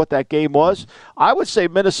really what that game was. I would say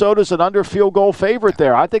Minnesota's an under field goal favorite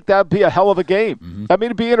there. I think that would be a hell of a game. Mm-hmm. I mean,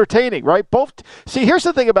 it'd be entertaining, right? See, here's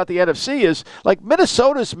the thing about the NFC is, like,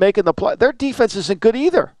 Minnesota's making the play. Their defense isn't good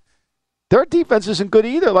either.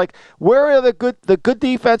 Like, where are the good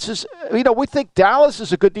defenses? We think Dallas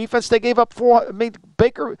is a good defense. They gave up Gardner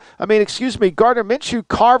Minshew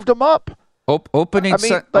carved them up.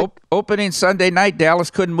 Opening Sunday night, Dallas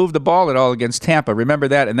couldn't move the ball at all against Tampa. Remember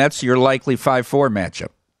that, and that's your likely 5-4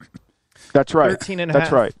 matchup. That's right. 13.5.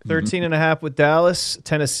 That's right. 13.5 with Dallas,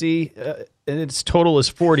 Tennessee. And its total is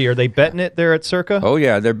 40. Are they betting it there at Circa? Oh,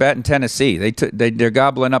 yeah, they're betting Tennessee. They're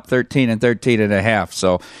gobbling up 13 and 13.5.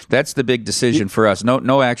 So that's the big decision for us.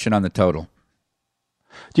 No action on the total.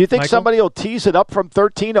 Do you think somebody will tease it up from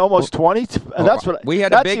 13 to almost 20? That's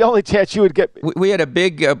the only chance you would get. We had a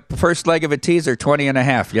big first leg of a teaser,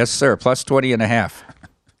 20.5. Yes, sir, plus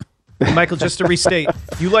 20.5. Michael, just to restate,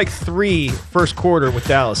 you like 3 first quarter with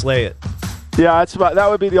Dallas. Lay it. Yeah, that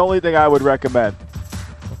would be the only thing I would recommend.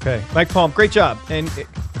 Okay. Mike Palm, great job. And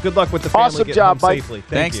good luck with the family. Awesome job, Mike. Safely.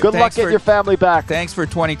 Thanks. Good luck getting your family back. Thanks for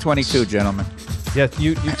 2022, gentlemen. Yeah,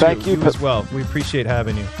 you too. Thank you as well. We appreciate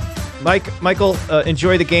having you. Michael,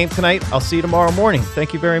 enjoy the game tonight. I'll see you tomorrow morning.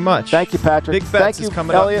 Thank you very much. Thank you, Patrick. Big Bets is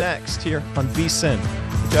coming up next here on VSiN.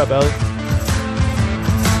 Good job, Elliot.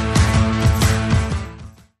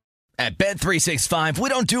 At Bet365, we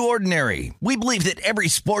don't do ordinary. We believe that every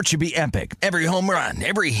sport should be epic. Every home run,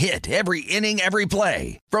 every hit, every inning, every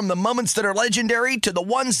play. From the moments that are legendary to the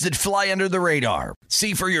ones that fly under the radar.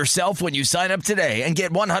 See for yourself when you sign up today and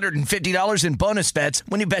get $150 in bonus bets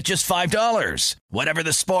when you bet just $5. Whatever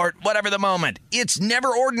the sport, whatever the moment, it's never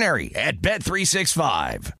ordinary at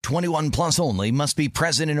Bet365. 21 plus only. Must be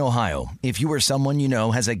present in Ohio. If you or someone you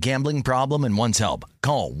know has a gambling problem and wants help,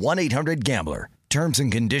 call 1-800-GAMBLER. Terms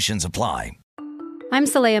and conditions apply. I'm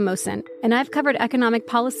Saleha Mohsin, and I've covered economic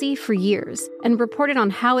policy for years and reported on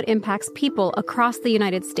how it impacts people across the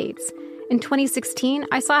United States. In 2016,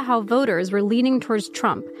 I saw how voters were leaning towards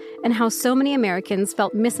Trump and how so many Americans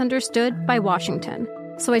felt misunderstood by Washington.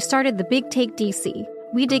 So I started The Big Take DC.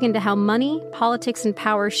 We dig into how money, politics, and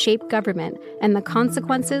power shape government and the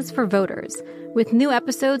consequences for voters. With new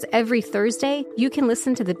episodes every Thursday, you can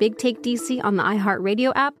listen to The Big Take DC on the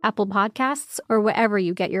iHeartRadio app, Apple Podcasts, or wherever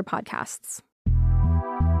you get your podcasts.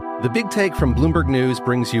 The Big Take from Bloomberg News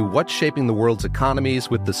brings you what's shaping the world's economies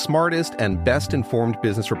with the smartest and best-informed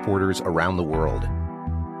business reporters around the world.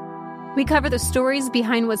 We cover the stories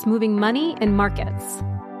behind what's moving money and markets.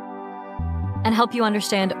 And help you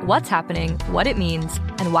understand what's happening, what it means,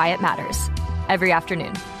 and why it matters. Every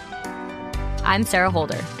afternoon. I'm Sarah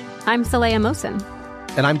Holder. I'm Saleha Mohsin.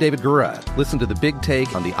 And I'm David Gura. Listen to The Big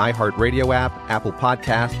Take on the iHeartRadio app, Apple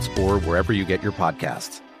Podcasts, or wherever you get your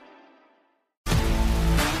podcasts.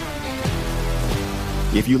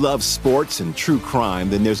 If you love sports and true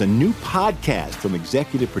crime, then there's a new podcast from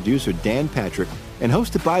executive producer Dan Patrick and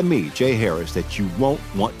hosted by me, Jay Harris, that you won't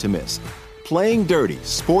want to miss. Playing Dirty: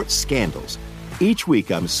 Sports Scandals. Each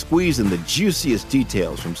week, I'm squeezing the juiciest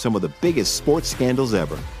details from some of the biggest sports scandals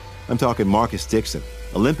ever. I'm talking Marcus Dixon,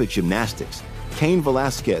 Olympic gymnastics, Cain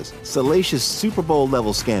Velasquez, salacious Super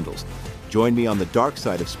Bowl-level scandals. Join me on the dark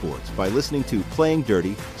side of sports by listening to Playing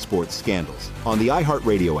Dirty: Sports Scandals on the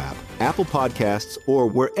iHeartRadio app, Apple Podcasts, or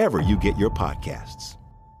wherever you get your podcasts.